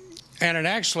 and it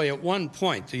actually at one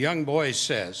point, the young boy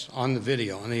says on the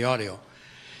video, on the audio,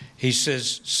 he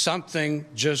says, something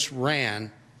just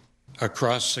ran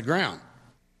across the ground.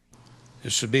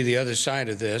 This would be the other side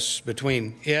of this,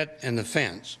 between it and the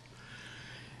fence.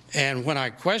 And when I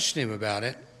questioned him about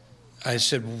it, I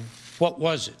said, what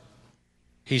was it?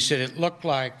 He said, it looked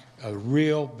like a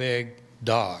real big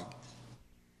dog.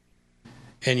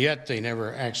 And yet they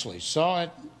never actually saw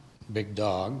it, big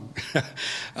dog.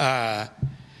 So at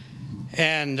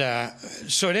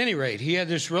any rate, he had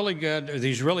these really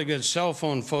good cell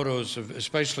phone photos of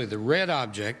especially the red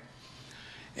object,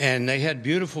 and they had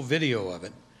beautiful video of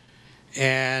it.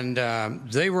 And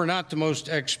they were not the most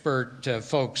expert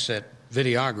folks at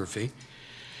videography.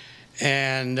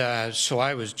 And so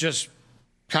I was just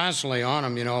constantly on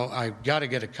them, you know, I've got to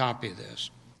get a copy of this.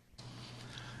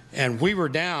 And we were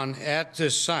down at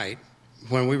this site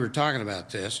when we were talking about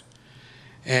this,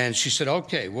 and she said,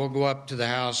 okay, we'll go up to the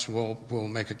house, we'll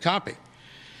make a copy.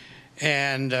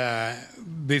 And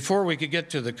before we could get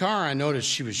to the car, I noticed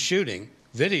she was shooting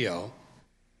video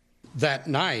that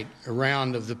night a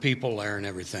round of the people there and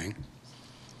everything.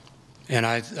 And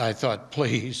I thought,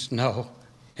 please, no.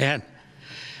 And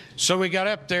so we got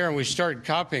up there and we started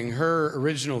copying her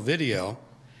original video.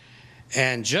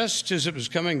 And just as it was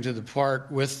coming to the part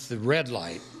with the red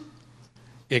light,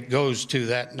 it goes to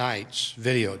that night's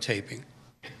videotaping.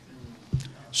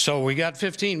 So we got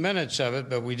 15 minutes of it,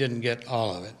 but we didn't get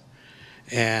all of it.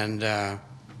 And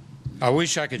I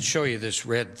wish I could show you this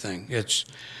red thing. It's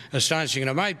astonishing. And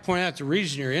I might point out the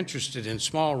reason you're interested in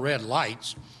small red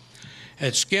lights.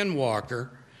 At Skinwalker,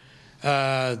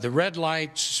 the red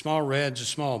lights, small reds,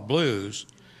 small blues,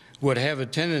 would have a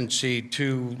tendency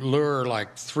to lure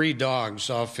like 3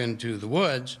 dogs off into the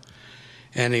woods,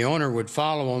 and the owner would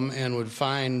follow them and would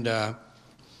find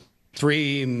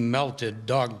 3 melted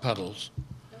dog puddles.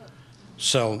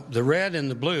 So the red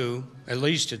and the blue, at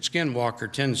least at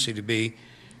Skinwalker, tendency to be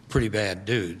pretty bad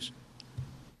dudes.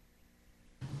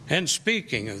 And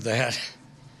speaking of that,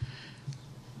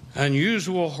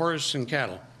 unusual horse and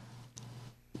cattle.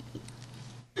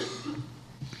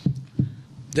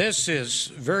 This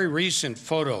is a very recent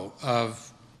photo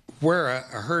of where a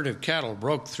herd of cattle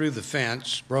broke through the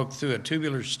fence, broke through a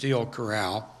tubular steel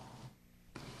corral,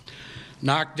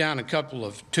 knocked down a couple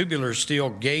of tubular steel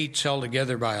gates held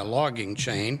together by a logging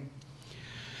chain.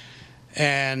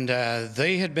 And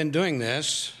they had been doing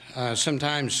this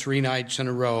sometimes 3 nights in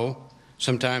a row,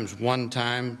 sometimes 1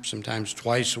 time, sometimes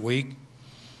twice a week.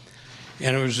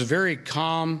 And it was a very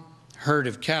calm herd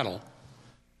of cattle.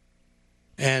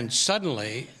 And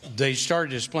suddenly, they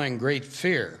started displaying great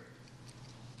fear,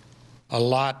 a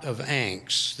lot of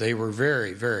angst. They were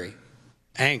very, very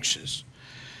anxious.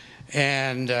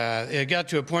 And it got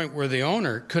to a point where the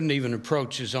owner couldn't even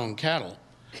approach his own cattle.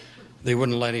 They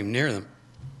wouldn't let him near them.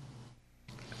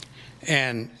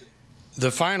 And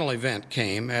the final event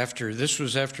came this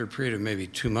was after a period of maybe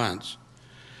 2 months.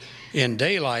 In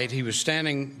daylight, he was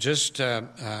standing just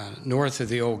north of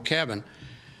the old cabin,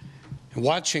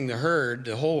 watching the herd.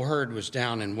 The whole herd was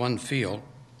down in one field,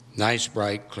 nice,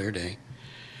 bright, clear day.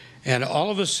 And all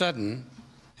of a sudden,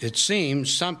 it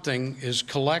seems something is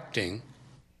collecting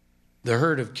the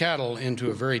herd of cattle into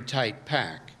a very tight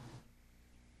pack,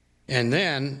 and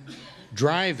then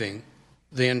driving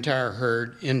the entire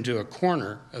herd into a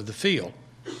corner of the field,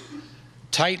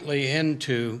 tightly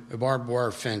into a barbed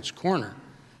wire fence corner.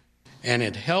 And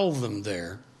it held them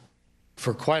there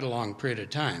for quite a long period of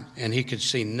time. And he could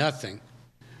see nothing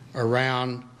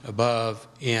around, above,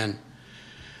 in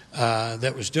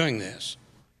that was doing this.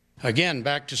 Again,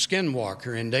 back to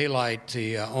Skinwalker. In daylight,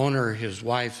 the owner, his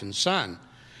wife, and son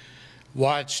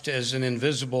watched as an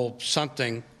invisible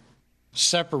something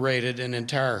separated an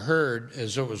entire herd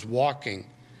as it was walking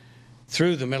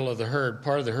through the middle of the herd,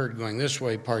 part of the herd going this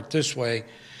way, part this way.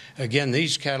 Again,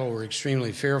 these cattle were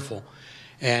extremely fearful.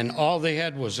 And all they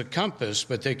had was a compass,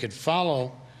 but they could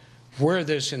follow where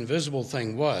this invisible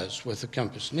thing was with a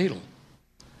compass needle.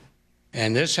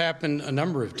 And this happened a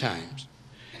number of times.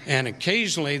 And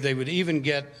occasionally they would even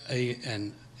get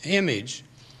an image.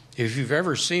 If you've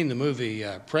ever seen the movie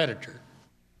Predator,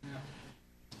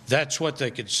 that's what they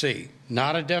could see.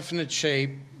 Not a definite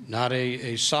shape, not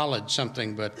a solid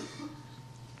something, but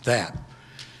that.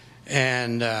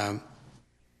 And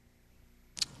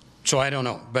so I don't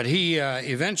know. But he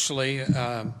eventually,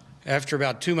 after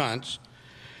about 2 months,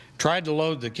 tried to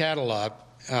load the cattle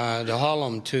up to haul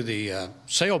them to the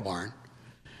sale barn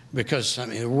because, I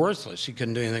mean, they were worthless. He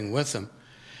couldn't do anything with them.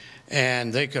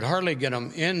 And they could hardly get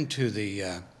them into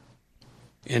the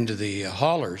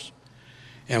haulers.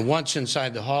 And once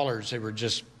inside the haulers, they were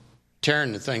just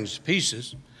tearing the things to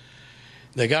pieces.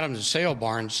 They got them to the sale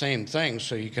barn, same thing,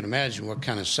 so you can imagine what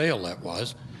kind of sale that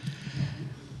was.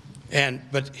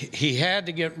 But he had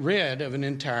to get rid of an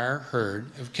entire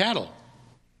herd of cattle.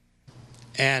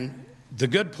 And the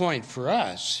good point for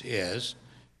us is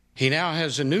he now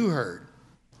has a new herd.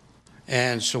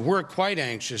 And so we're quite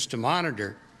anxious to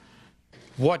monitor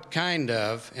what kind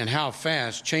of and how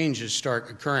fast changes start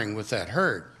occurring with that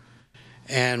herd.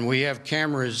 And we have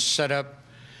cameras set up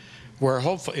where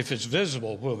hopefully, if it's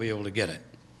visible, we'll be able to get it,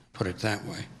 put it that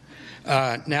way.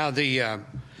 Now,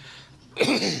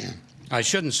 I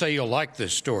shouldn't say you'll like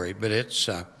this story, but it's,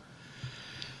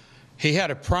 he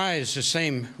had a prize, the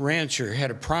same rancher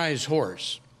had a prize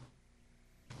horse.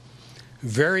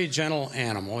 Very gentle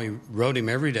animal. He rode him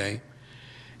every day.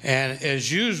 And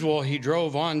as usual, he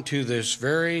drove onto this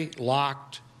very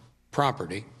locked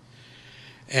property.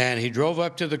 And he drove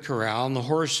up to the corral, and the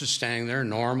horse is standing there,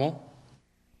 normal,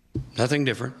 nothing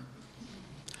different.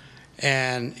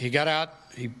 And he got out,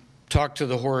 he talked to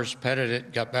the horse, petted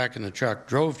it, got back in the truck,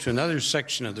 drove to another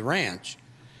section of the ranch.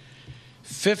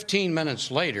 15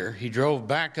 minutes later, he drove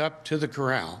back up to the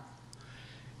corral.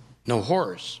 No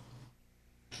horse.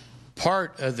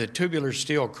 Part of the tubular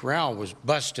steel corral was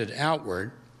busted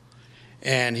outward,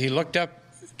 and he looked up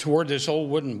toward this old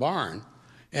wooden barn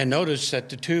and noticed that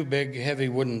the two big, heavy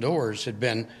wooden doors had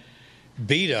been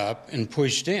beat up and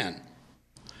pushed in.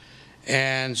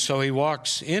 And so he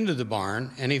walks into the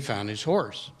barn, and he found his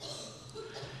horse.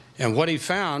 And what he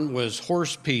found was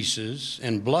horse pieces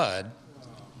and blood,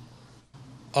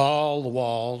 all the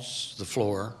walls, the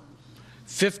floor,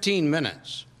 15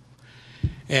 minutes.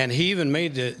 And he even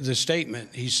made the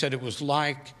statement, he said it was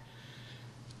like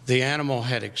the animal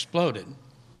had exploded.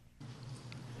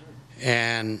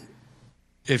 And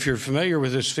if you're familiar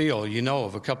with this field, you know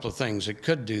of a couple of things that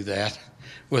could do that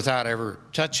without ever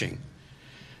touching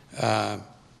the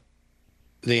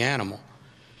animal.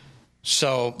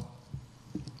 So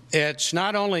it's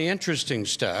not only interesting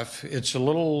stuff, it's a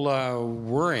little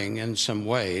worrying in some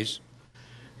ways.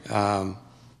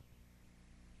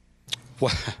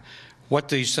 What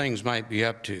these things might be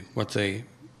up to,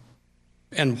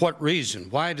 and what reason.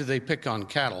 Why do they pick on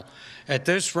cattle? At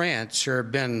this ranch, there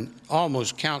have been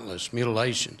almost countless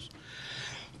mutilations.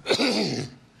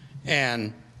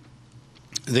 And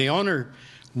the owner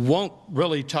won't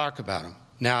really talk about them.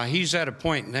 Now, he's at a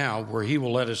point now where he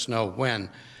will let us know when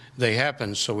they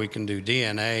happen so we can do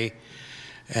DNA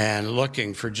and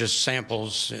looking for just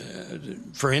samples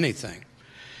for anything.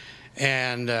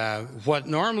 And what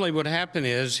normally would happen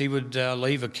is he would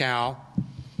leave a cow,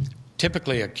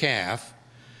 typically a calf,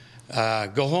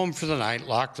 go home for the night,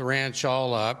 lock the ranch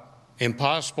all up,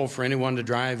 impossible for anyone to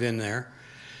drive in there.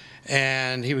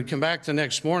 And he would come back the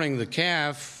next morning, the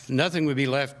calf, nothing would be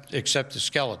left except the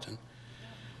skeleton.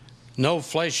 No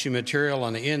fleshy material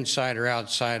on the inside or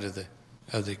outside of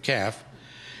the calf.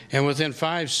 And within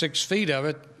 5-6 feet of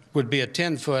it would be a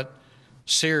 10-foot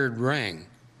seared ring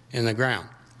in the ground.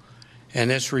 And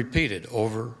it's repeated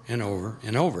over and over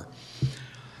and over.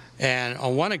 And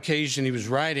on one occasion, he was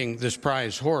riding this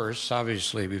prize horse,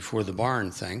 obviously before the barn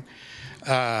thing,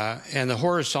 and the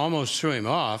horse almost threw him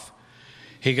off.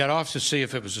 He got off to see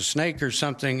if it was a snake or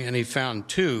something, and he found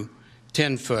 2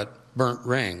 10-foot burnt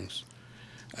rings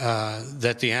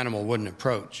that the animal wouldn't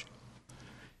approach.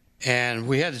 And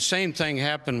we had the same thing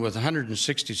happen with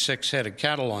 166 head of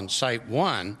cattle on Site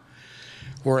 1,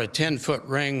 where a 10-foot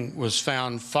ring was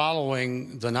found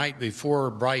following the night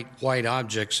before bright white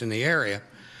objects in the area.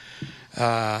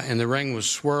 And the ring was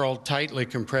swirled, tightly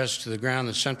compressed to the ground.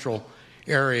 The central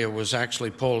area was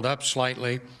actually pulled up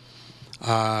slightly.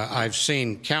 I've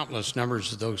seen countless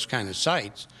numbers of those kind of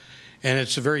sites, and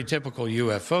it's a very typical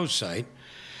UFO site.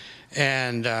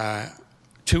 And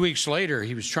 2 weeks later,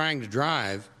 he was trying to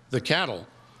drive the cattle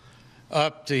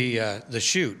up the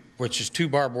chute, which is 2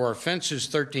 barbed wire fences,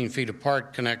 13 feet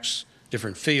apart, connects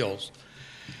different fields.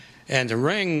 And the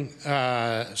ring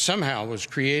somehow was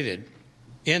created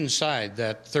inside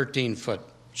that 13-foot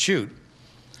chute.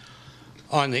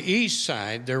 On the east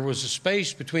side, there was a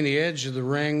space between the edge of the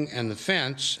ring and the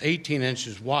fence, 18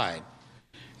 inches wide.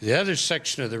 The other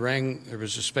section of the ring, there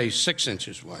was a space 6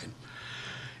 inches wide.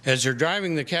 As they're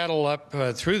driving the cattle up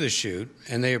through the chute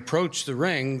and they approach the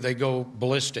ring, they go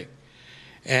ballistic.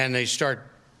 And they start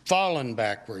falling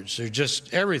backwards. They're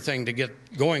just everything to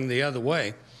get going the other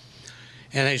way.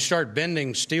 And they start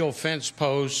bending steel fence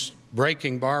posts,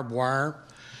 breaking barbed wire.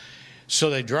 So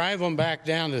they drive them back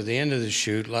down to the end of the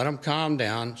chute, let them calm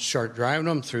down, start driving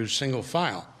them through single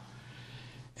file.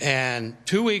 And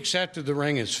 2 weeks after the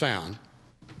ring is found,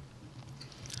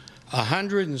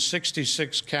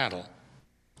 166 cattle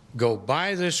go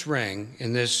by this ring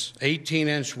in this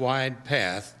 18-inch wide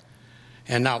path,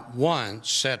 and not one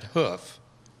set hoof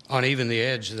on even the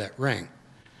edge of that ring.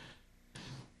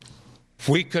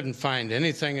 We couldn't find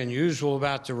anything unusual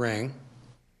about the ring,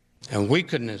 and we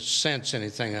couldn't sense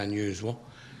anything unusual,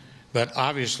 but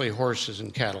obviously horses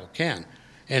and cattle can.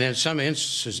 And in some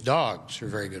instances, dogs are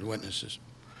very good witnesses.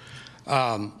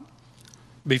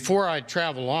 Before I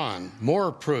travel on,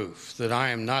 more proof that I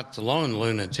am not the lone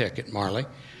lunatic at Marley,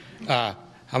 I'm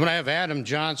going to have Adam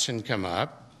Johnson come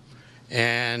up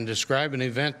and describe an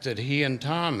event that he and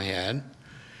Tom had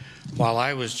while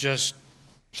I was just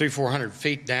 300-400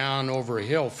 feet down over a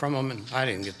hill from them, and I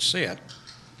didn't get to see it.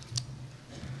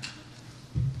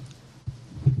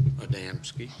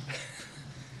 Adamski.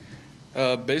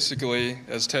 Basically,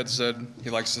 as Ted said, he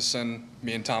likes to send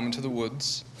me and Tom into the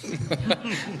woods.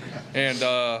 And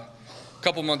a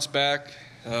couple months back,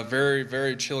 a very,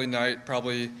 very chilly night,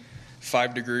 probably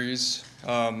 5 degrees.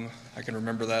 I can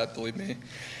remember that, believe me.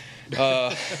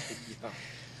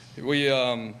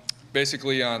 We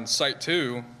basically on Site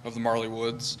 2 of the Marley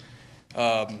Woods,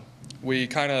 we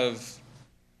kind of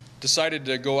decided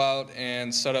to go out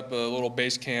and set up a little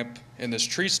base camp in this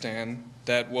tree stand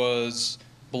that was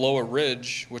below a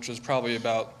ridge, which was probably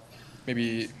about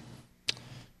maybe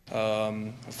a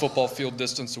football field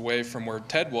distance away from where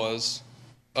Ted was,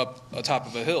 up atop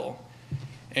of a hill.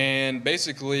 And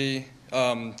basically,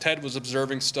 Ted was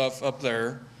observing stuff up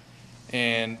there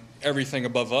and everything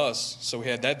above us, so we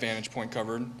had that vantage point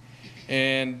covered.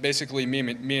 And basically,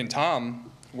 me and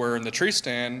Tom were in the tree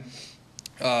stand,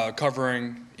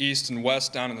 covering east and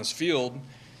west down in this field,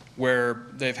 where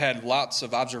they've had lots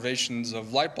of observations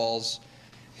of light balls,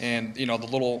 and the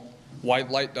little white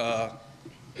light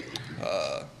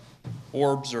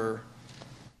orbs or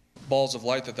balls of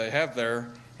light that they have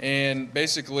there. And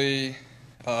basically,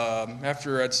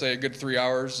 after I'd say a good 3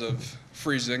 hours of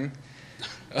freezing,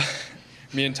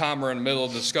 me and Tom were in the middle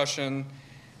of a discussion,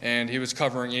 and he was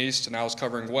covering east and I was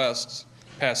covering west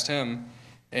past him.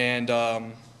 And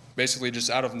basically just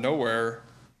out of nowhere,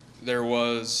 there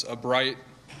was a bright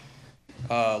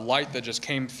light that just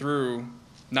came through,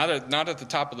 not at the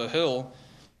top of the hill,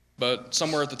 but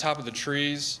somewhere at the top of the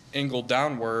trees, angled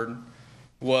downward,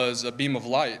 was a beam of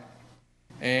light.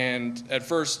 And at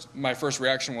first, my first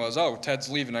reaction was, oh, Ted's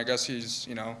leaving. I guess he's,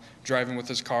 driving with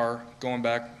his car, going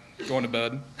to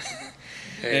bed.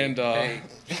 Hey.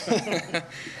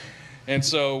 And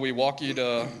so we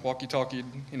walkie-talkied,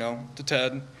 to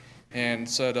Ted, and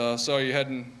said, so are you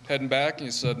heading back? And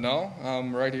he said, no,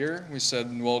 I'm right here. We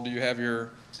said, well, do you have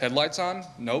your headlights on?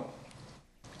 Nope.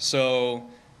 So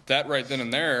that right then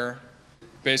and there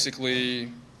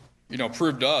basically,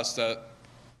 proved to us that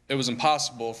it was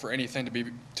impossible for anything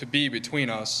to be between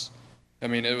us. I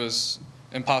mean, it was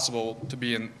impossible to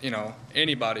be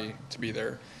anybody to be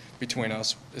there between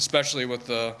us, especially with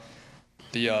the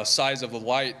size of the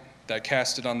light that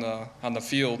cast it on the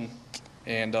field.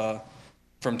 And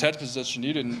from Ted's position,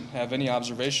 you didn't have any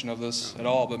observation of this at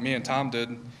all, but me and Tom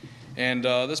did. And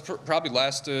this probably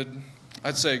lasted,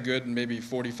 I'd say, a good maybe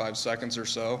 45 seconds or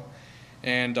so,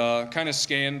 and kind of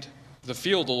scanned the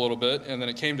field a little bit, and then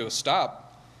it came to a stop.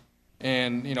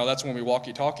 And that's when we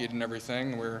walkie-talkied and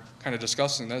everything. We were kind of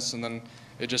discussing this, and then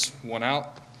it just went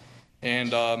out.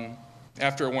 And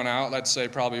after it went out, I'd say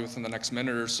probably within the next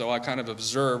minute or so, I kind of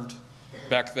observed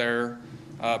back there.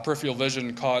 Peripheral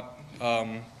vision caught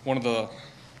one of the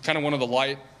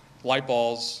light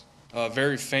balls,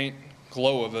 very faint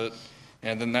glow of it,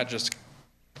 and then that just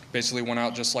basically went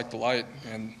out just like the light.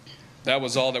 And that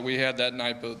was all that we had that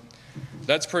night. But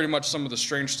that's pretty much some of the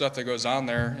strange stuff that goes on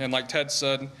there. And like Ted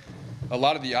said, a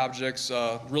lot of the objects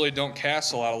really don't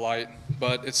cast a lot of light,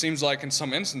 but it seems like in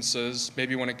some instances,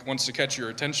 maybe when it wants to catch your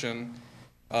attention,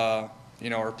 or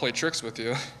play tricks with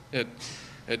you, it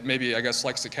maybe, I guess,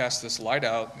 likes to cast this light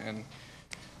out and,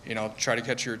 try to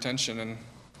catch your attention and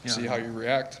see how you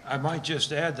react. I might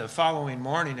just add, the following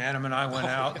morning, Adam and I went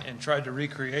out and tried to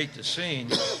recreate the scene,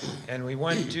 and we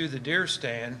went to the deer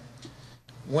stand,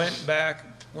 went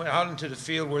out into the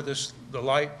field where the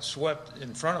light swept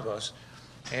in front of us,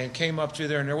 and came up to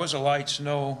there, and there was a light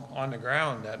snow on the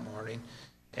ground that morning.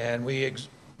 And we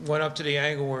went up to the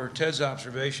angle where Ted's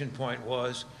observation point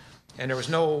was, and there was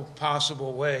no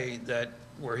possible way that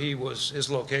where his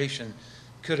location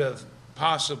could have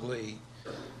possibly,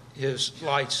 his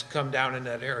lights come down in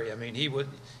that area. I mean, he would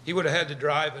have had to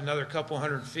drive another couple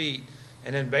hundred feet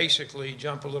and then basically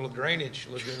jump a little drainage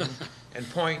lagoon and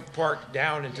park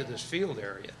down into this field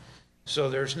area.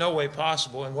 So there's no way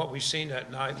possible, and what we've seen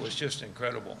that night was just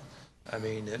incredible. I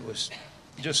mean, it was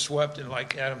just swept, and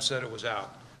like Adam said, it was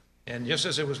out. And just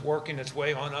as it was working its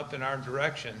way on up in our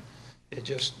direction, it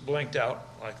just blinked out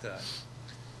like that.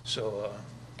 So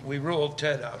we ruled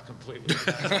Ted out completely.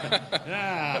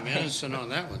 Yeah, I'm innocent on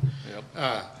that one.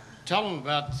 Yep. Tell them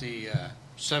about the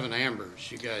 7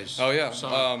 ambers you guys Oh, yeah.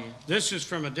 saw. This is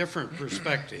from a different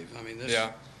perspective. I mean, this.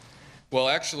 Yeah. Well,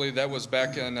 actually, that was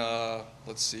back in,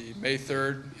 May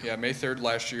 3rd. Yeah, May 3rd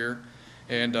last year.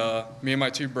 And me and my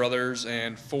 2 brothers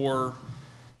and 4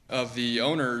 of the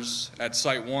owners at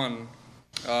Site 1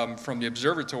 from the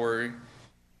observatory,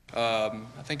 I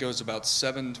think it was about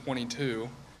 7:22.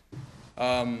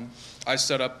 I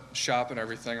set up shop and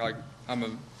everything. Like, I'm a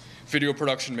video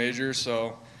production major,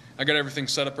 so I got everything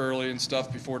set up early and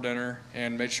stuff before dinner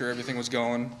and made sure everything was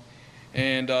going.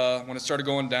 And when it started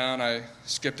going down, I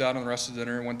skipped out on the rest of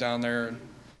dinner and went down there and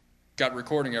got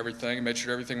recording everything and made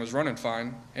sure everything was running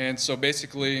fine. And so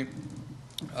basically,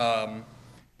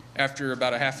 after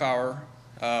about a half hour,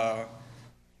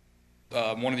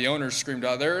 one of the owners screamed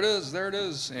out, there it is, there it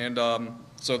is. And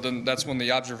so then that's when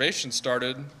the observation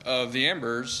started of the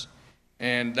ambers.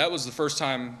 And that was the first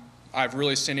time I've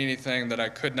really seen anything that I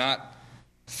could not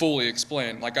fully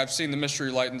explain. Like, I've seen the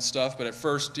mystery light and stuff, but at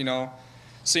first,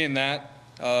 seeing that,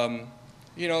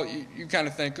 you kind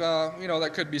of think,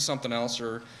 that could be something else,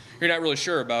 or you're not really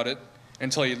sure about it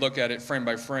until you look at it frame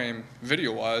by frame,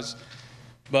 video-wise.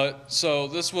 But so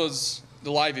this was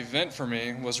the live event for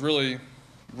me, was really,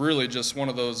 really just one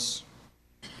of those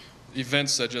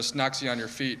events that just knocks you on your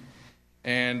feet.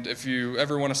 And if you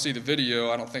ever want to see the video,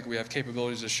 I don't think we have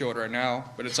capabilities to show it right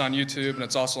now, but it's on YouTube and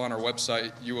it's also on our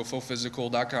website,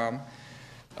 ufophysical.com.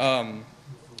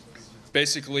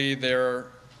 Basically, there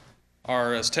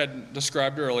are, as Ted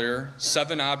described earlier,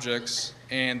 7 objects,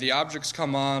 and the objects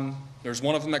come on. There's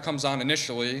one of them that comes on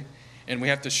initially, and we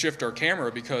have to shift our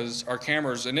camera because our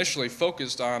camera is initially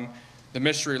focused on the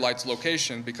mystery light's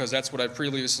location, because that's what I've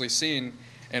previously seen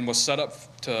and was set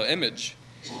up to image.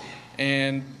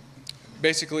 And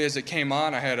basically, as it came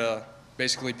on, I had to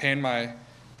basically pan my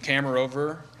camera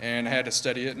over, and I had to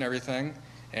steady it and everything,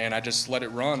 and I just let it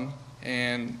run.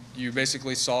 And you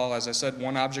basically saw, as I said,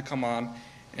 one object come on,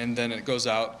 and then it goes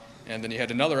out, and then you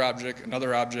had another object, and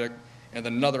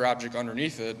then another object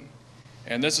underneath it.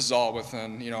 And this is all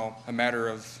within, a matter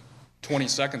of 20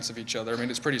 seconds of each other. I mean,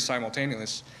 it's pretty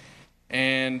simultaneous.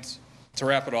 And to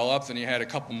wrap it all up, then you had a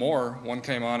couple more. One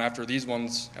came on after these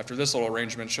ones, after this little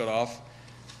arrangement shut off.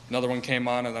 Another one came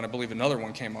on, and then I believe another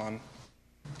one came on.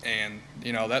 And,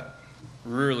 that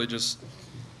really just,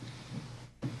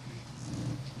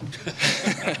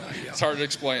 it's hard to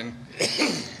explain.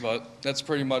 But that's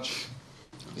pretty much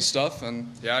the stuff,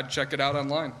 and yeah, I'd check it out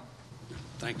online.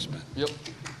 Thanks, man. Yep.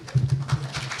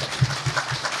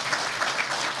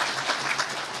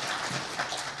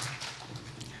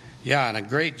 Yeah, and a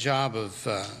great job of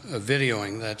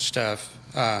videoing that stuff.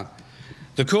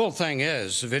 The cool thing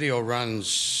is the video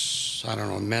runs, I don't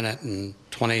know, a minute and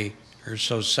 20 or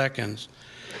so seconds.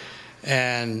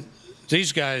 And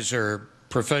these guys are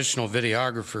professional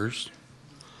videographers.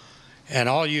 And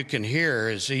all you can hear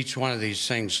as each one of these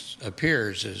things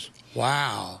appears is,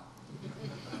 wow.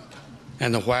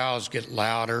 And the wows get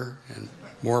louder and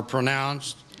more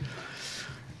pronounced.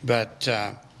 But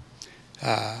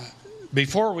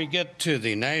before we get to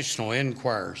the National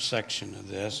Enquirer section of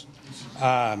this,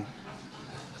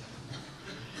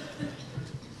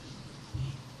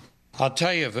 I'll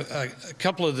tell you a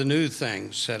couple of the new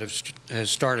things that has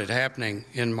started happening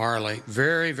in Marley.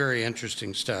 Very, very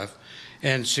interesting stuff,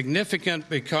 and significant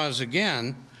because,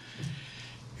 again,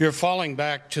 you're falling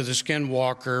back to the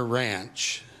Skinwalker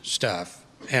Ranch stuff.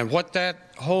 And what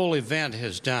that whole event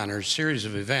has done, or series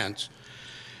of events,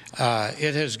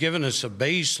 it has given us a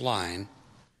baseline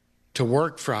to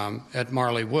work from at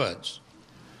Marley Woods.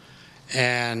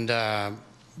 And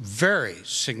very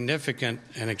significant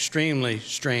and extremely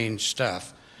strange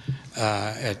stuff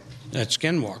at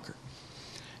Skinwalker.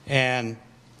 And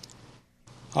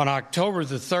on October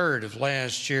the 3rd of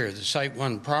last year, the Site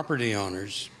 1 property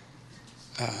owners,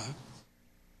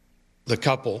 the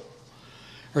couple,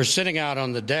 are sitting out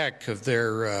on the deck of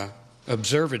their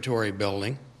observatory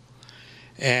building.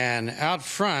 And out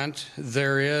front,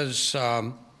 there is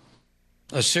a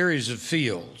series of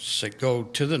fields that go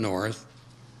to the north,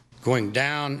 going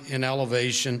down in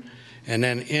elevation, and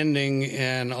then ending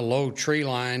in a low tree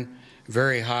line,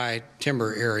 very high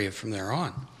timber area from there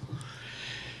on.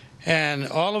 And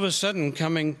all of a sudden,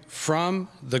 coming from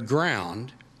the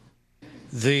ground,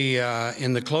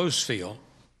 in the close field,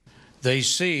 they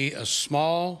see a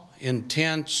small,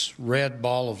 intense red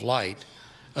ball of light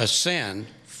ascend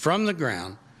from the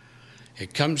ground.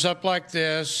 It comes up like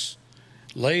this,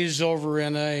 lays over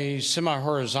in a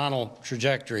semi-horizontal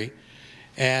trajectory,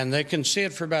 and they can see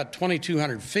it for about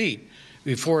 2,200 feet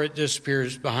before it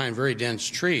disappears behind very dense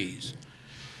trees.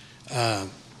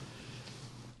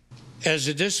 As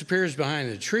it disappears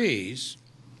behind the trees,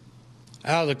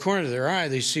 out of the corner of their eye,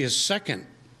 they see a second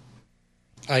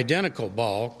identical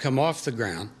ball come off the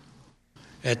ground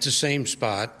at the same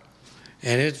spot,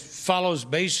 and it follows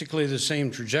basically the same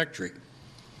trajectory.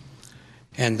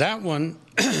 And that one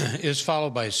is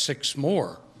followed by 6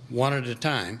 more, one at a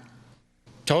time,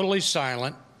 totally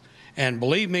silent. And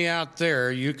believe me, out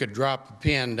there, you could drop a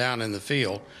pin down in the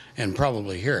field and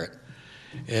probably hear it.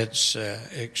 It's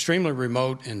extremely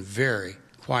remote and very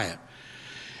quiet.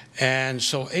 And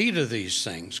so 8 of these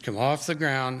things come off the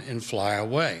ground and fly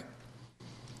away.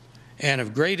 And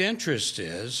of great interest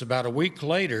is, about a week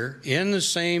later, in the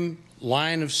same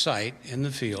line of sight in the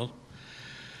field,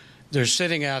 they're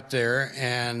sitting out there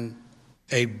and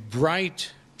a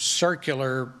bright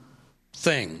circular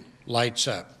thing lights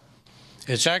up.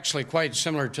 It's actually quite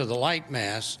similar to the light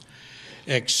mass,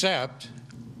 except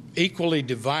equally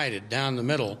divided down the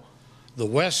middle. The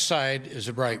west side is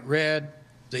a bright red,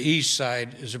 the east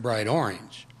side is a bright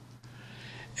orange.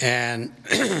 And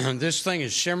this thing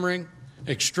is shimmering,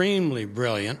 extremely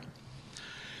brilliant,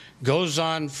 goes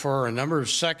on for a number of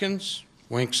seconds,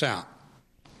 winks out.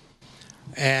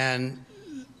 And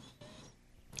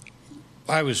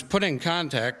I was put in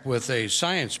contact with a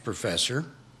science professor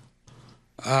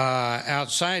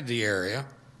outside the area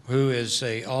who is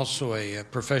also a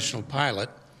professional pilot.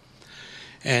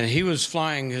 And he was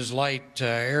flying his light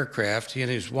aircraft, he and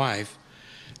his wife,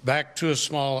 back to a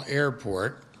small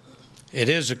airport. It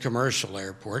is a commercial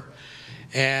airport.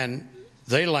 And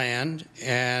they land,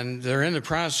 and they're in the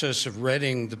process of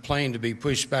readying the plane to be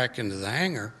pushed back into the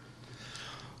hangar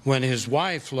when his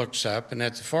wife looks up, and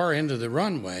at the far end of the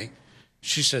runway,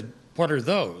 she said, "What are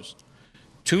those?"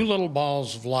 Two little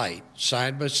balls of light,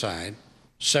 side by side,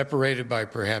 separated by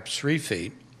perhaps 3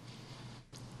 feet,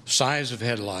 size of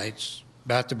headlights,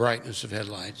 about the brightness of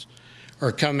headlights,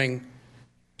 are coming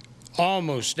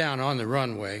almost down on the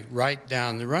runway, right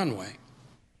down the runway.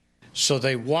 So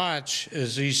they watch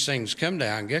as these things come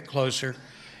down, get closer,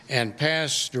 and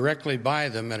pass directly by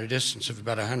them at a distance of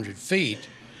about 100 feet.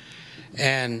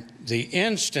 And the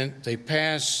instant they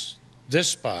pass this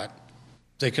spot,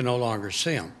 they can no longer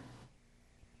see them.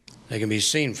 They can be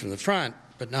seen from the front,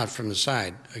 but not from the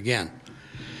side again.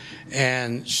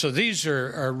 And so these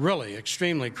are really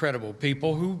extremely credible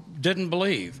people who didn't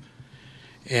believe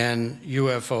in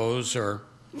UFOs or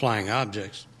flying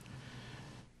objects.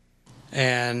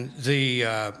 And the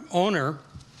owner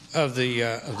of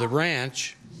the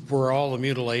ranch, where all the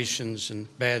mutilations and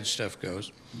bad stuff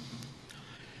goes,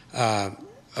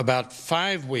 about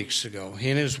 5 weeks ago, he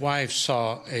and his wife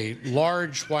saw a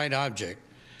large white object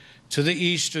to the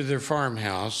east of their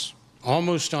farmhouse,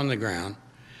 almost on the ground.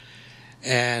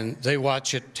 And they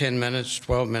watch it 10 minutes,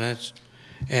 12 minutes,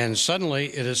 and suddenly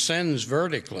it ascends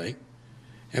vertically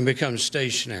and becomes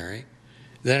stationary.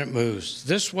 Then it moves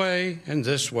this way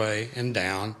and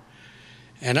down.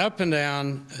 And up and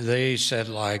down, they said,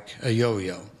 like a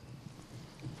yo-yo.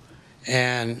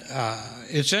 And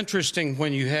it's interesting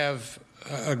when you have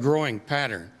a growing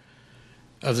pattern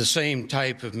of the same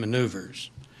type of maneuvers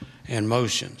and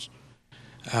motions.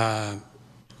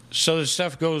 So the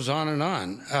stuff goes on and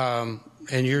on.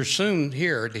 And you're soon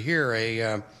here to hear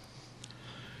an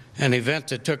event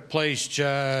that took place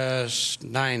just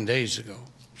 9 days ago.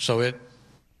 So it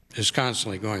is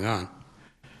constantly going on.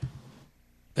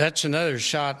 That's another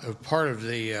shot of part of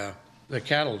the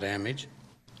cattle damage.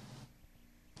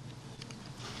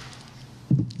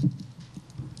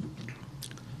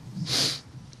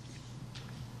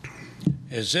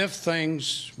 As if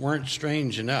things weren't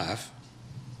strange enough,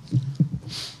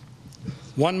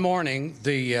 one morning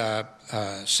the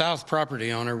south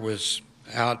property owner was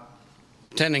out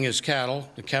tending his cattle.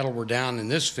 The cattle were down in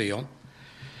this field,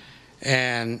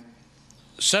 and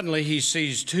suddenly he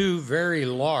sees 2 very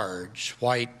large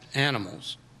white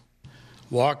animals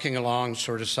walking along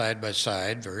sort of side by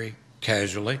side, very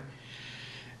casually.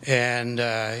 And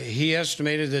he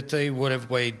estimated that they would have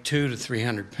weighed 200 to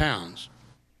 300 pounds.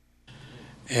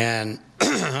 And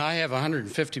I have a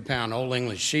 150-pound Old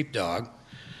English sheepdog,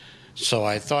 so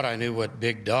I thought I knew what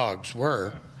big dogs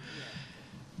were.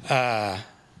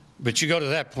 But you go to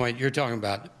that point, you're talking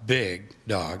about big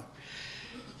dog.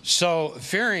 So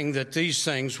fearing that these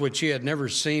things, which he had never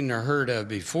seen or heard of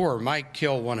before, might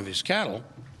kill one of his cattle,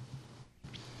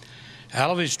 out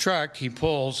of his truck he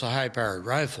pulls a high-powered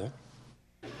rifle,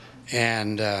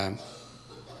 and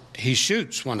he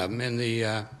shoots one of them in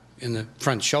the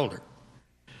front shoulder.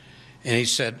 And he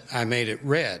said, "I made it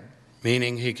red,"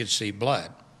 meaning he could see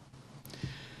blood.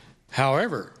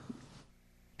 However,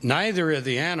 neither of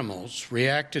the animals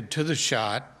reacted to the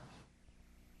shot,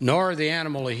 nor the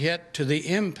animal he hit to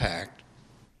the impact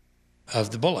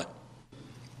of the bullet.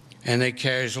 And they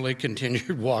casually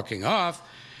continued walking off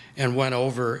and went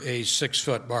over a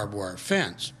 6-foot barbed wire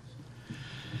fence.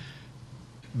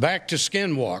 Back to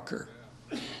Skinwalker.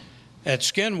 At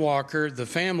Skinwalker, the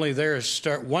family there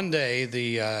one day,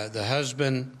 the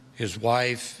husband, his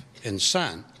wife, and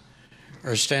son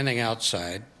are standing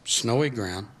outside, snowy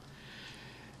ground,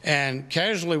 and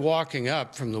casually walking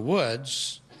up from the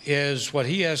woods is what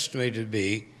he estimated to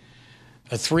be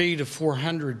a 300 to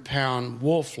 400 pound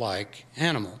wolf-like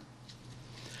animal.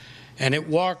 And it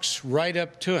walks right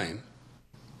up to him,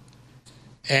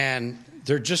 and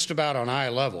they're just about on eye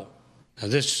level. Now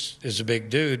this is a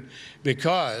big dude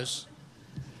because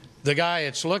the guy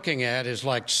it's looking at is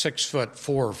like 6'4"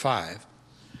 or 5.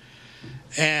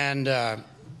 And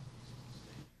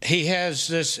he has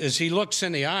this, as he looks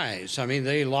in the eyes, I mean,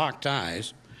 they locked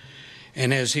eyes.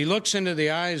 And as he looks into the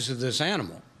eyes of this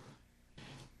animal,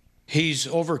 he's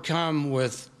overcome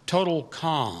with total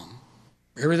calm.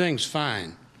 Everything's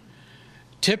fine.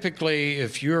 Typically,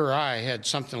 if you or I had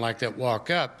something like that walk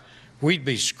up, we'd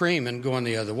be screaming, going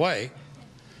the other way,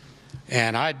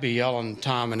 and I'd be yelling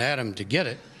Tom and Adam to get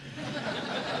it.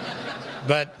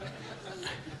 But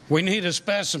we need a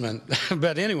specimen.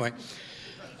 But anyway,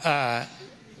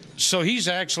 so he's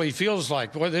actually feels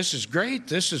like, boy, this is great.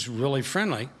 This is really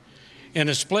friendly. In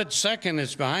a split second,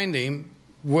 it's behind him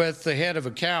with the head of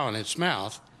a cow in its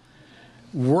mouth,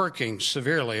 working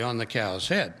severely on the cow's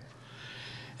head.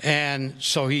 And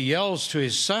so he yells to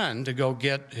his son to go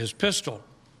get his pistol.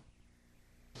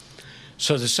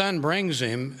 So the son brings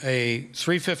him a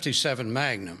 .357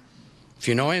 Magnum. If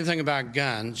you know anything about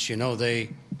guns, you know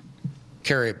they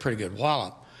carry a pretty good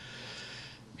wallop.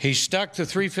 He stuck the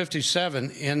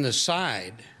 .357 in the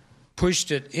side,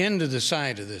 pushed it into the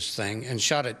side of this thing, and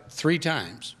shot it 3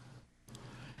 times.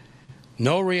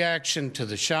 No reaction to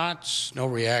the shots, no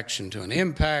reaction to an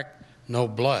impact, no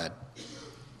blood.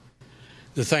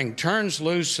 The thing turns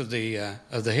loose of the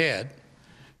head,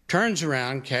 turns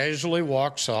around, casually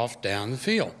walks off down the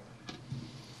field.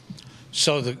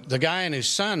 So the guy and his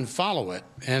son follow it,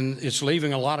 and it's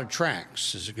leaving a lot of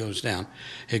tracks as it goes down.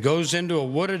 It goes into a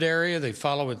wooded area. They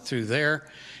follow it through there.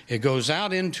 It goes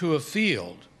out into a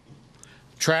field.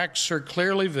 Tracks are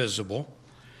clearly visible,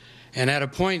 and at a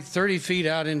point 30 feet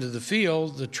out into the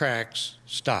field, the tracks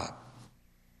stop.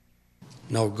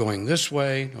 No going this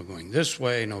way, no going this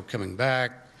way, no coming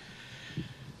back.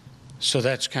 So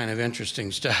that's kind of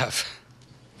interesting stuff.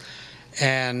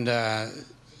 And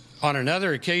on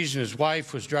another occasion, his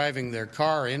wife was driving their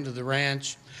car into the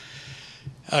ranch.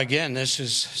 Again, this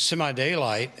is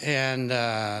semi-daylight,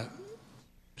 and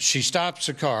she stops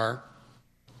the car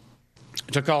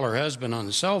to call her husband on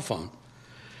the cell phone.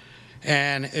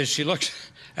 And as she looks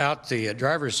out the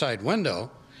driver's side window,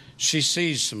 she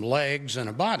sees some legs and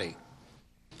a body.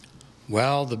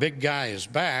 Well, the big guy is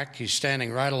back. He's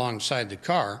standing right alongside the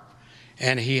car,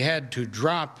 and he had to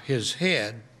drop his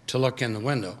head to look in the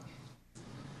window.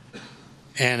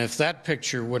 And if that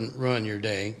picture wouldn't ruin your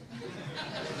day.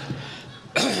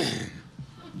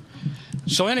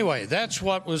 So anyway, that's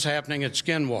what was happening at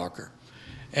Skinwalker.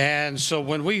 And so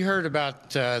when we heard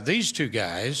about these 2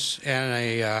 guys and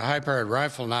a high-powered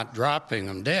rifle not dropping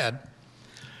them dead,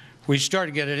 we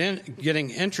started getting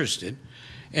interested.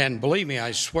 And believe me,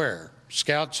 I swear,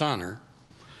 Scout's honor,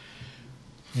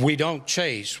 we don't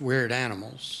chase weird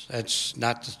animals. That's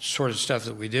not the sort of stuff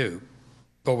that we do.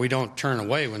 But we don't turn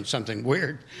away when something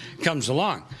weird comes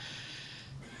along.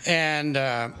 And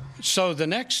so the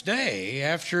next day,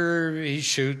 after he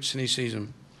shoots and he sees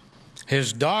them,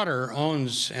 his daughter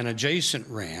owns an adjacent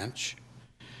ranch,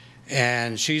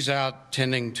 and she's out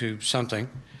tending to something,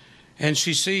 and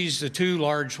she sees the 2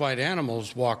 large white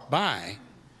animals walk by.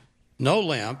 No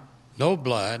limp, no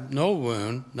blood, no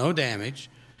wound, no damage.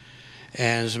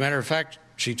 And as a matter of fact,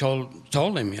 she told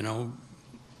him, you know,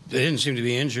 they didn't seem to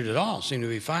be injured at all, seemed to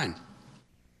be fine.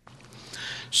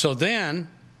 So then,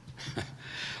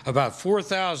 about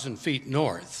 4,000 feet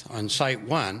north on Site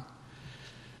 1,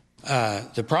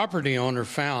 the property owner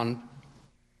found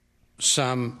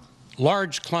some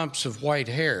large clumps of white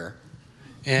hair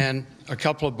and a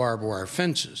couple of barbed wire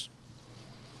fences.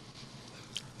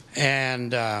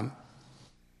 And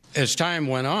as time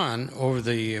went on, over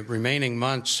the remaining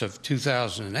months of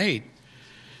 2008,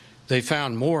 they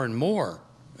found more and more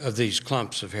of these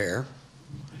clumps of hair.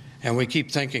 And we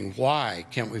keep thinking, why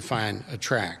can't we find a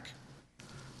track?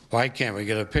 Why can't we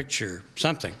get a picture,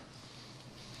 something?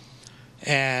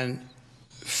 And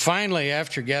finally,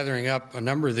 after gathering up a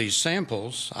number of these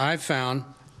samples, I found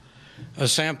a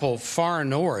sample far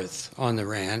north on the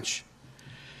ranch,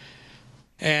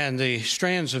 and the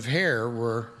strands of hair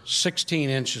were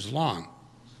 16 inches long.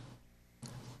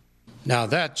 Now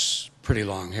that's pretty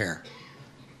long hair.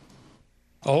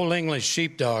 Old English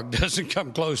sheepdog doesn't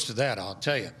come close to that, I'll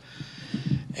tell you.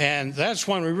 And that's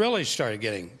when we really started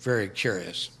getting very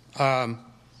curious.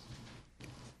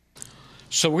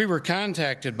 So we were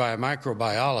contacted by a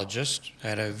microbiologist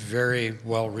at a very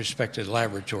well-respected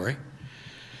laboratory.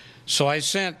 So I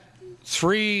sent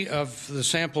 3 of the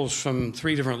samples from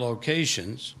 3 different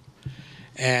locations,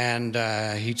 and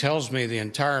he tells me the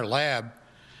entire lab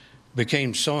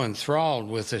became so enthralled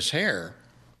with this hair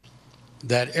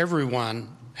that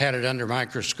everyone had it under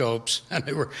microscopes, and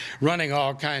they were running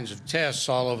all kinds of tests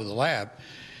all over the lab.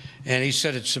 And he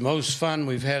said, it's the most fun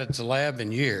we've had at the lab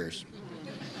in years.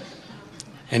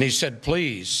 And he said,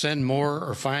 please send more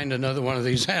or find another one of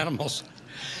these animals.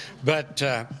 But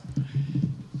the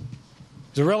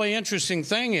really interesting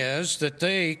thing is that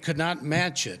they could not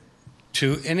match it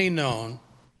to any known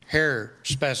hair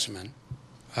specimen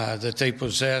that they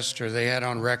possessed or they had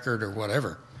on record or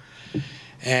whatever.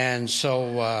 And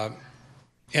so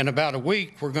in about a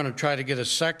week, we're going to try to get a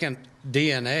second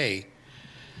DNA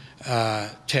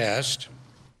test.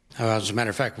 As a matter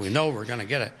of fact, we know we're going to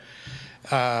get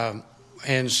it.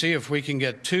 And see if we can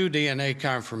get 2 DNA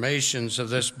confirmations of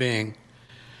this being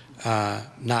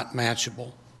not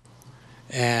matchable.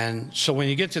 And so when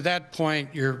you get to that point,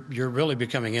 you're really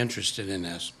becoming interested in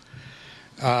this.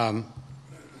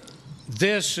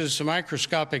 This is a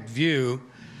microscopic view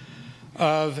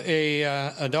of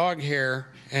a dog hair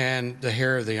and the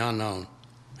hair of the unknown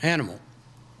animal.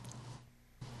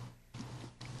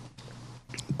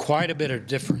 Quite a bit of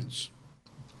difference.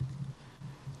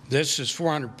 This is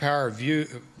 400 power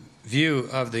view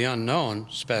of the unknown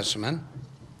specimen,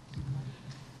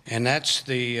 and that's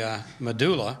the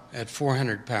medulla at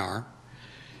 400 power.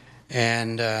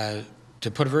 And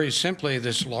to put it very simply,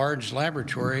 this large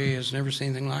laboratory has never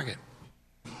seen anything like it.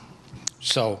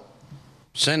 So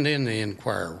send in the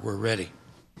Inquirer, we're ready.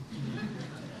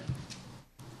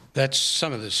 That's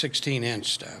some of the 16-inch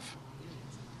stuff.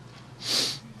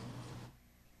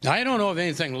 Now, I don't know of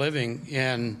anything living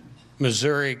in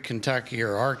Missouri, Kentucky,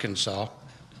 or Arkansas.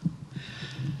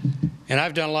 And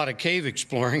I've done a lot of cave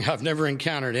exploring. I've never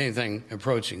encountered anything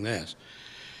approaching this.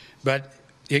 But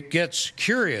it gets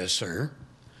curiouser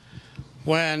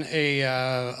when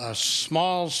a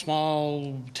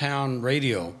small town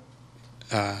radio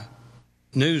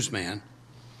newsman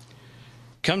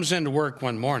comes into work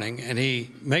one morning and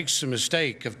he makes the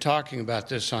mistake of talking about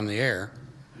this on the air.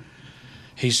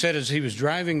 He said as he was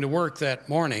driving to work that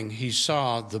morning, he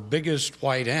saw the biggest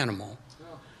white animal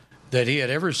that he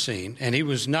had ever seen, and he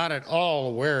was not at all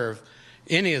aware of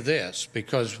any of this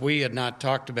because we had not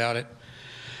talked about it,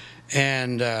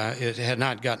 and it had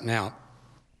not gotten out.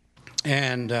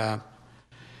 And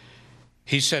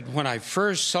he said, when I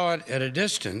first saw it at a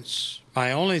distance,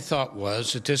 my only thought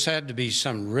was that this had to be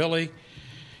some really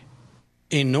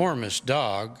enormous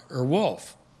dog or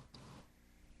wolf.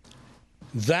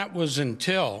 That was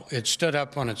until it stood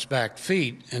up on its back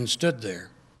feet and stood there.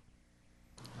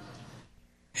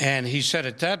 And he said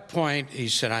at that point, he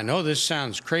said, I know this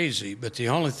sounds crazy, but the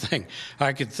only thing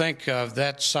I could think of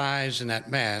that size and that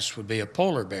mass would be a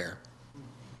polar bear.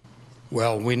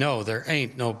 Well, we know there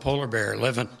ain't no polar bear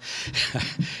living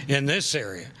in this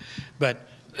area. But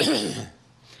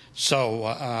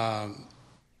so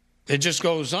it just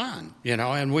goes on, you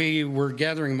know, and we were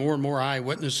gathering more and more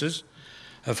eyewitnesses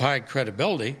of high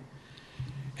credibility.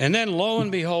 And then lo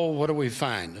and behold, what do we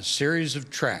find? A series of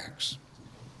tracks.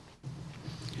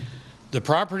 The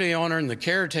property owner and the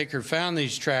caretaker found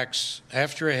these tracks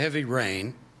after a heavy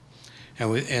rain,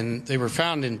 and they were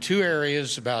found in 2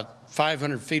 areas about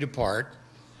 500 feet apart,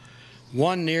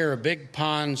 one near a big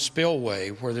pond spillway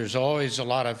where there's always a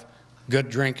lot of good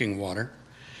drinking water.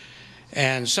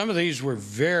 And some of these were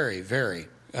very, very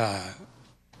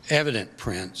evident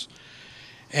prints.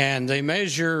 And they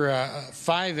measure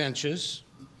 5 inches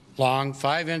long,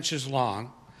 5 inches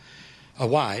long,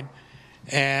 wide.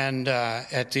 And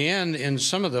at the end, in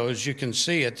some of those, you can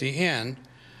see at the end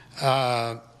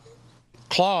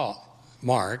claw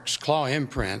marks, claw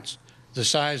imprints, the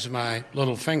size of my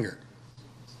little finger.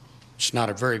 It's not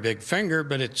a very big finger,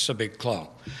 but it's a big claw.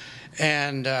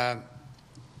 And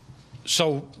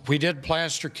so we did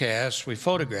plaster casts, we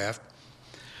photographed.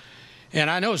 And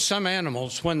I know some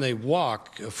animals, when they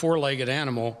walk, a 4-legged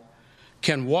animal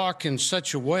can walk in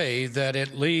such a way that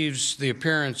it leaves the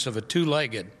appearance of a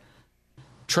 2-legged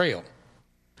trail.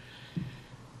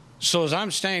 So as I'm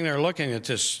standing there looking at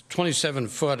this 27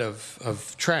 foot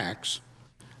of tracks,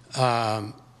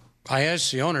 I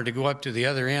asked the owner to go up to the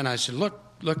other end. I said,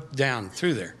 look down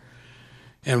through there.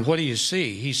 And what do you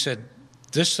see? He said,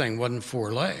 this thing wasn't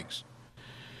 4 legs.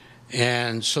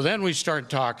 And so then we started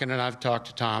talking, and I've talked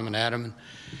to Tom and Adam and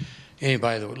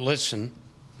anybody that would listen,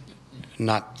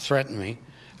 not threaten me,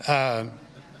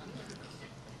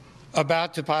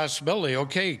 about the possibility,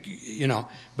 okay, you know,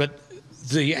 but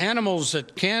the animals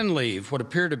that can leave what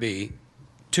appear to be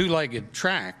 2-legged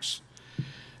tracks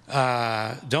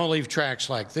don't leave tracks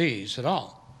like these at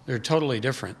all. They're totally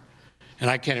different. And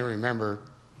I can't even remember,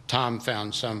 Tom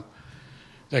found some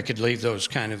that could leave those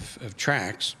kind of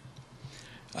tracks.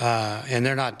 And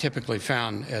they're not typically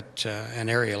found at an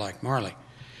area like Marley.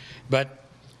 But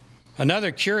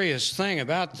another curious thing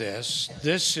about this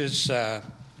is the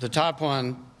top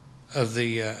one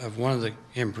of one of the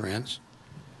imprints.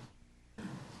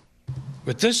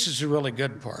 But this is a really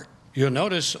good part. You'll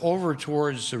notice over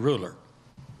towards the ruler,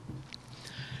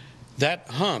 that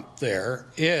hump there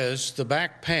is the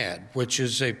back pad, which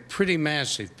is a pretty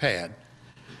massive pad.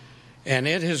 and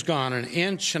it has gone 1.5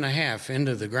 inches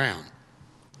into the ground.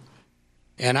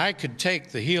 And I could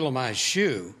take the heel of my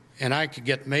shoe and I could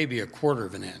get maybe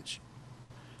 1/4 inch.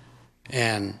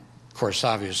 And of course,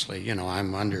 obviously, you know,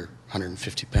 I'm under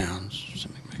 150 pounds,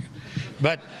 something like that.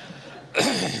 But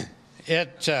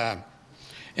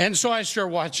and so I start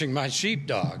watching my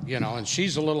sheepdog, you know, and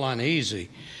she's a little uneasy.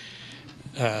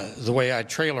 The way I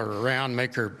trail her around,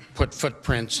 make her put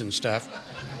footprints and stuff.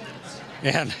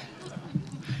 And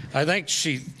I think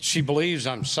she believes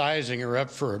I'm sizing her up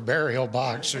for a burial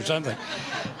box or something.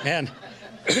 And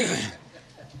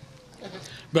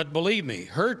but believe me,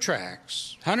 her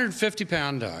tracks,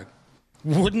 150-pound dog,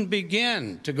 wouldn't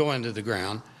begin to go into the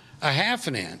ground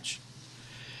 1/2 inch.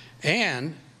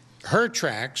 And her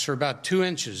tracks are about 2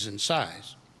 inches in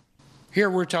size. Here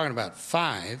we're talking about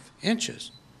 5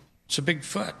 inches. It's a big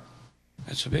foot.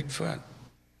 That's a big foot.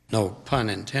 No pun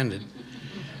intended.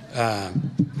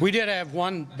 We did have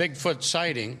one Bigfoot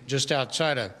sighting just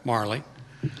outside of Marley.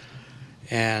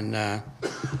 And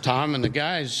Tom and the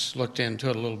guys looked into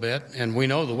it a little bit, and we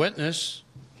know the witness.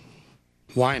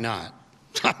 Why not?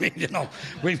 I mean, you know,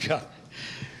 we've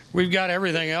got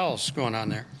everything else going on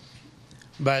there.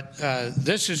 But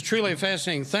this is truly a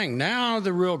fascinating thing. Now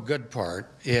the real good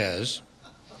part is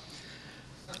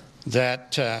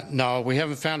that, no, we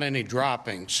haven't found any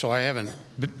droppings, so I haven't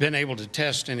been able to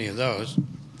test any of those.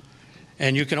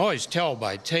 And you can always tell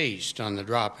by taste on the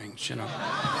droppings, you know.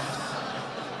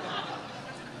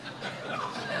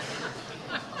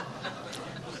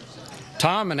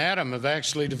 Tom and Adam have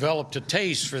actually developed a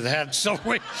taste for that, so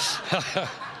we...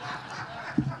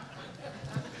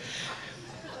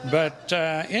 But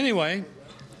anyway,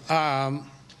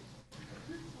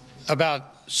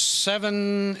 about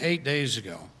 7-8 days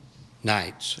ago,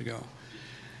 nights ago,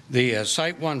 the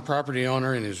Site 1 property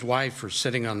owner and his wife were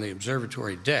sitting on the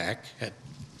observatory deck at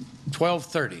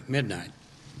 12:30, midnight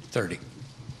 30.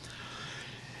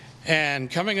 And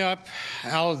coming up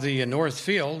out of the north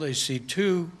field, they see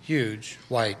 2 huge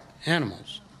white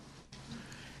animals.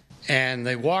 And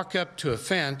they walk up to a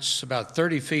fence about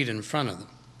 30 feet in front of them.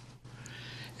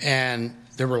 And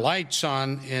there were lights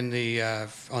on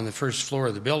the first floor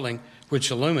of the building,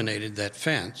 which illuminated that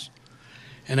fence.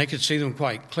 And they could see them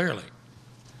quite clearly.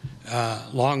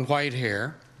 Long white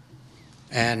hair.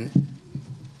 And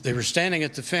they were standing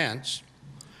at the fence.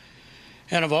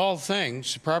 And of all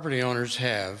things, the property owners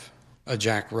have a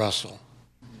Jack Russell.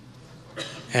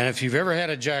 And if you've ever had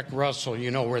a Jack Russell,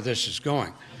 you know where this is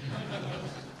going.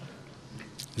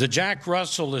 The Jack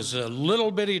Russell is a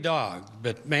little bitty dog,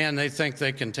 but man, they think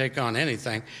they can take on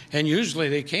anything, and usually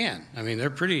they can. I mean, they're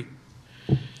pretty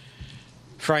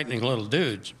frightening little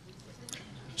dudes.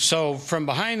 So from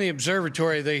behind the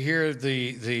observatory, they hear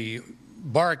the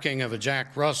barking of a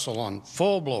Jack Russell on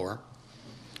full blower,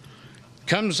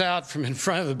 comes out from in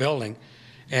front of the building,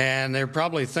 and they're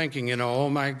probably thinking, you know, oh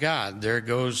my God, there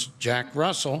goes Jack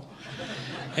Russell.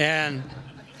 And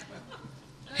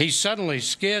he suddenly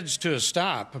skids to a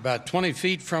stop about 20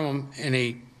 feet from him, and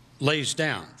he lays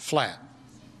down flat.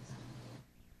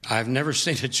 I've never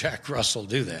seen a Jack Russell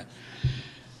do that.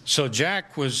 So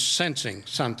Jack was sensing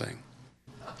something.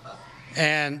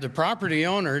 And the property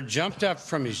owner jumped up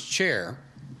from his chair,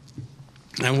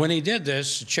 and when he did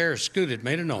this, the chair scooted,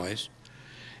 made a noise,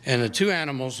 and the 2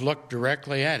 animals looked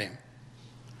directly at him.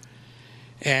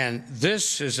 And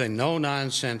this is a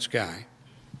no-nonsense guy.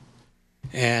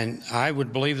 And I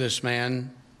would believe this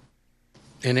man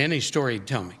in any story he'd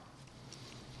tell me.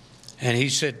 And he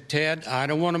said, Ted, I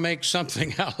don't want to make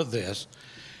something out of this,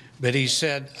 but he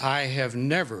said, I have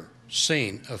never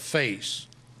seen a face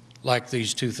like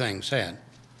these 2 things had.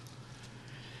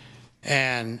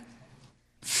 And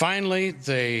finally,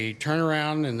 they turn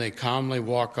around and they calmly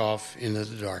walk off into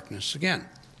the darkness again.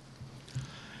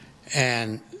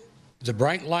 And the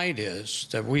bright light is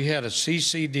that we had a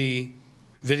CCD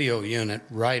video unit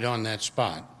right on that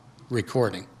spot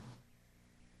recording.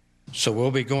 So we'll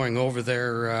be going over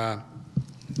there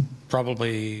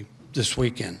probably this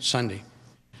weekend, Sunday.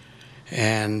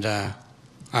 And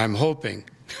I'm hoping,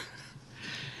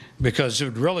 because it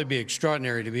would really be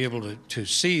extraordinary to be able to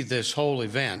see this whole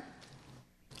event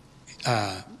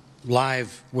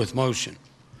live with motion.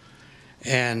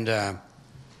 And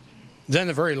then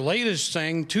the very latest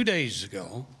thing, 2 days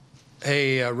ago,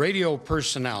 a radio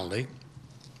personality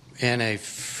in a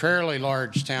fairly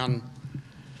large town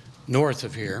north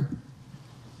of here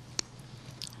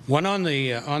went on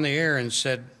the air and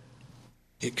said,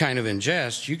 it kind of in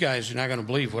jest, you guys are not going to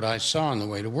believe what I saw on the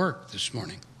way to work this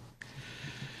morning.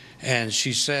 And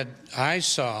she said, I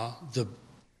saw the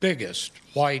biggest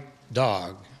white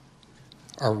dog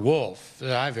or wolf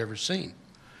that I've ever seen.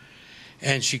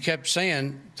 And she kept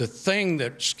saying the thing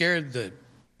that scared the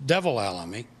devil out of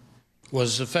me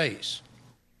was the face.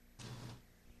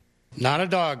 Not a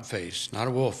dog face, not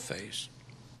a wolf face.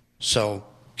 So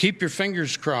keep your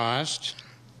fingers crossed,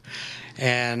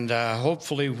 and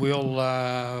hopefully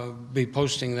we'll be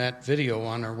posting that video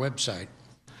on our website.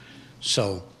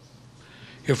 So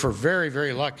if we're very,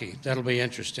 very lucky, that'll be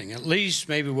interesting. At least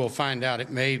maybe we'll find out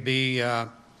it may be a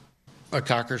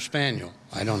Cocker Spaniel.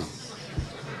 I don't know.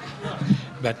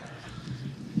 But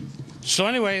so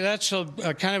anyway, that's a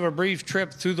kind of a brief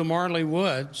trip through the Marley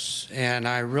Woods, and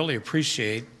I really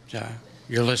appreciate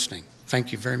your listening.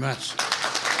 Thank you very much.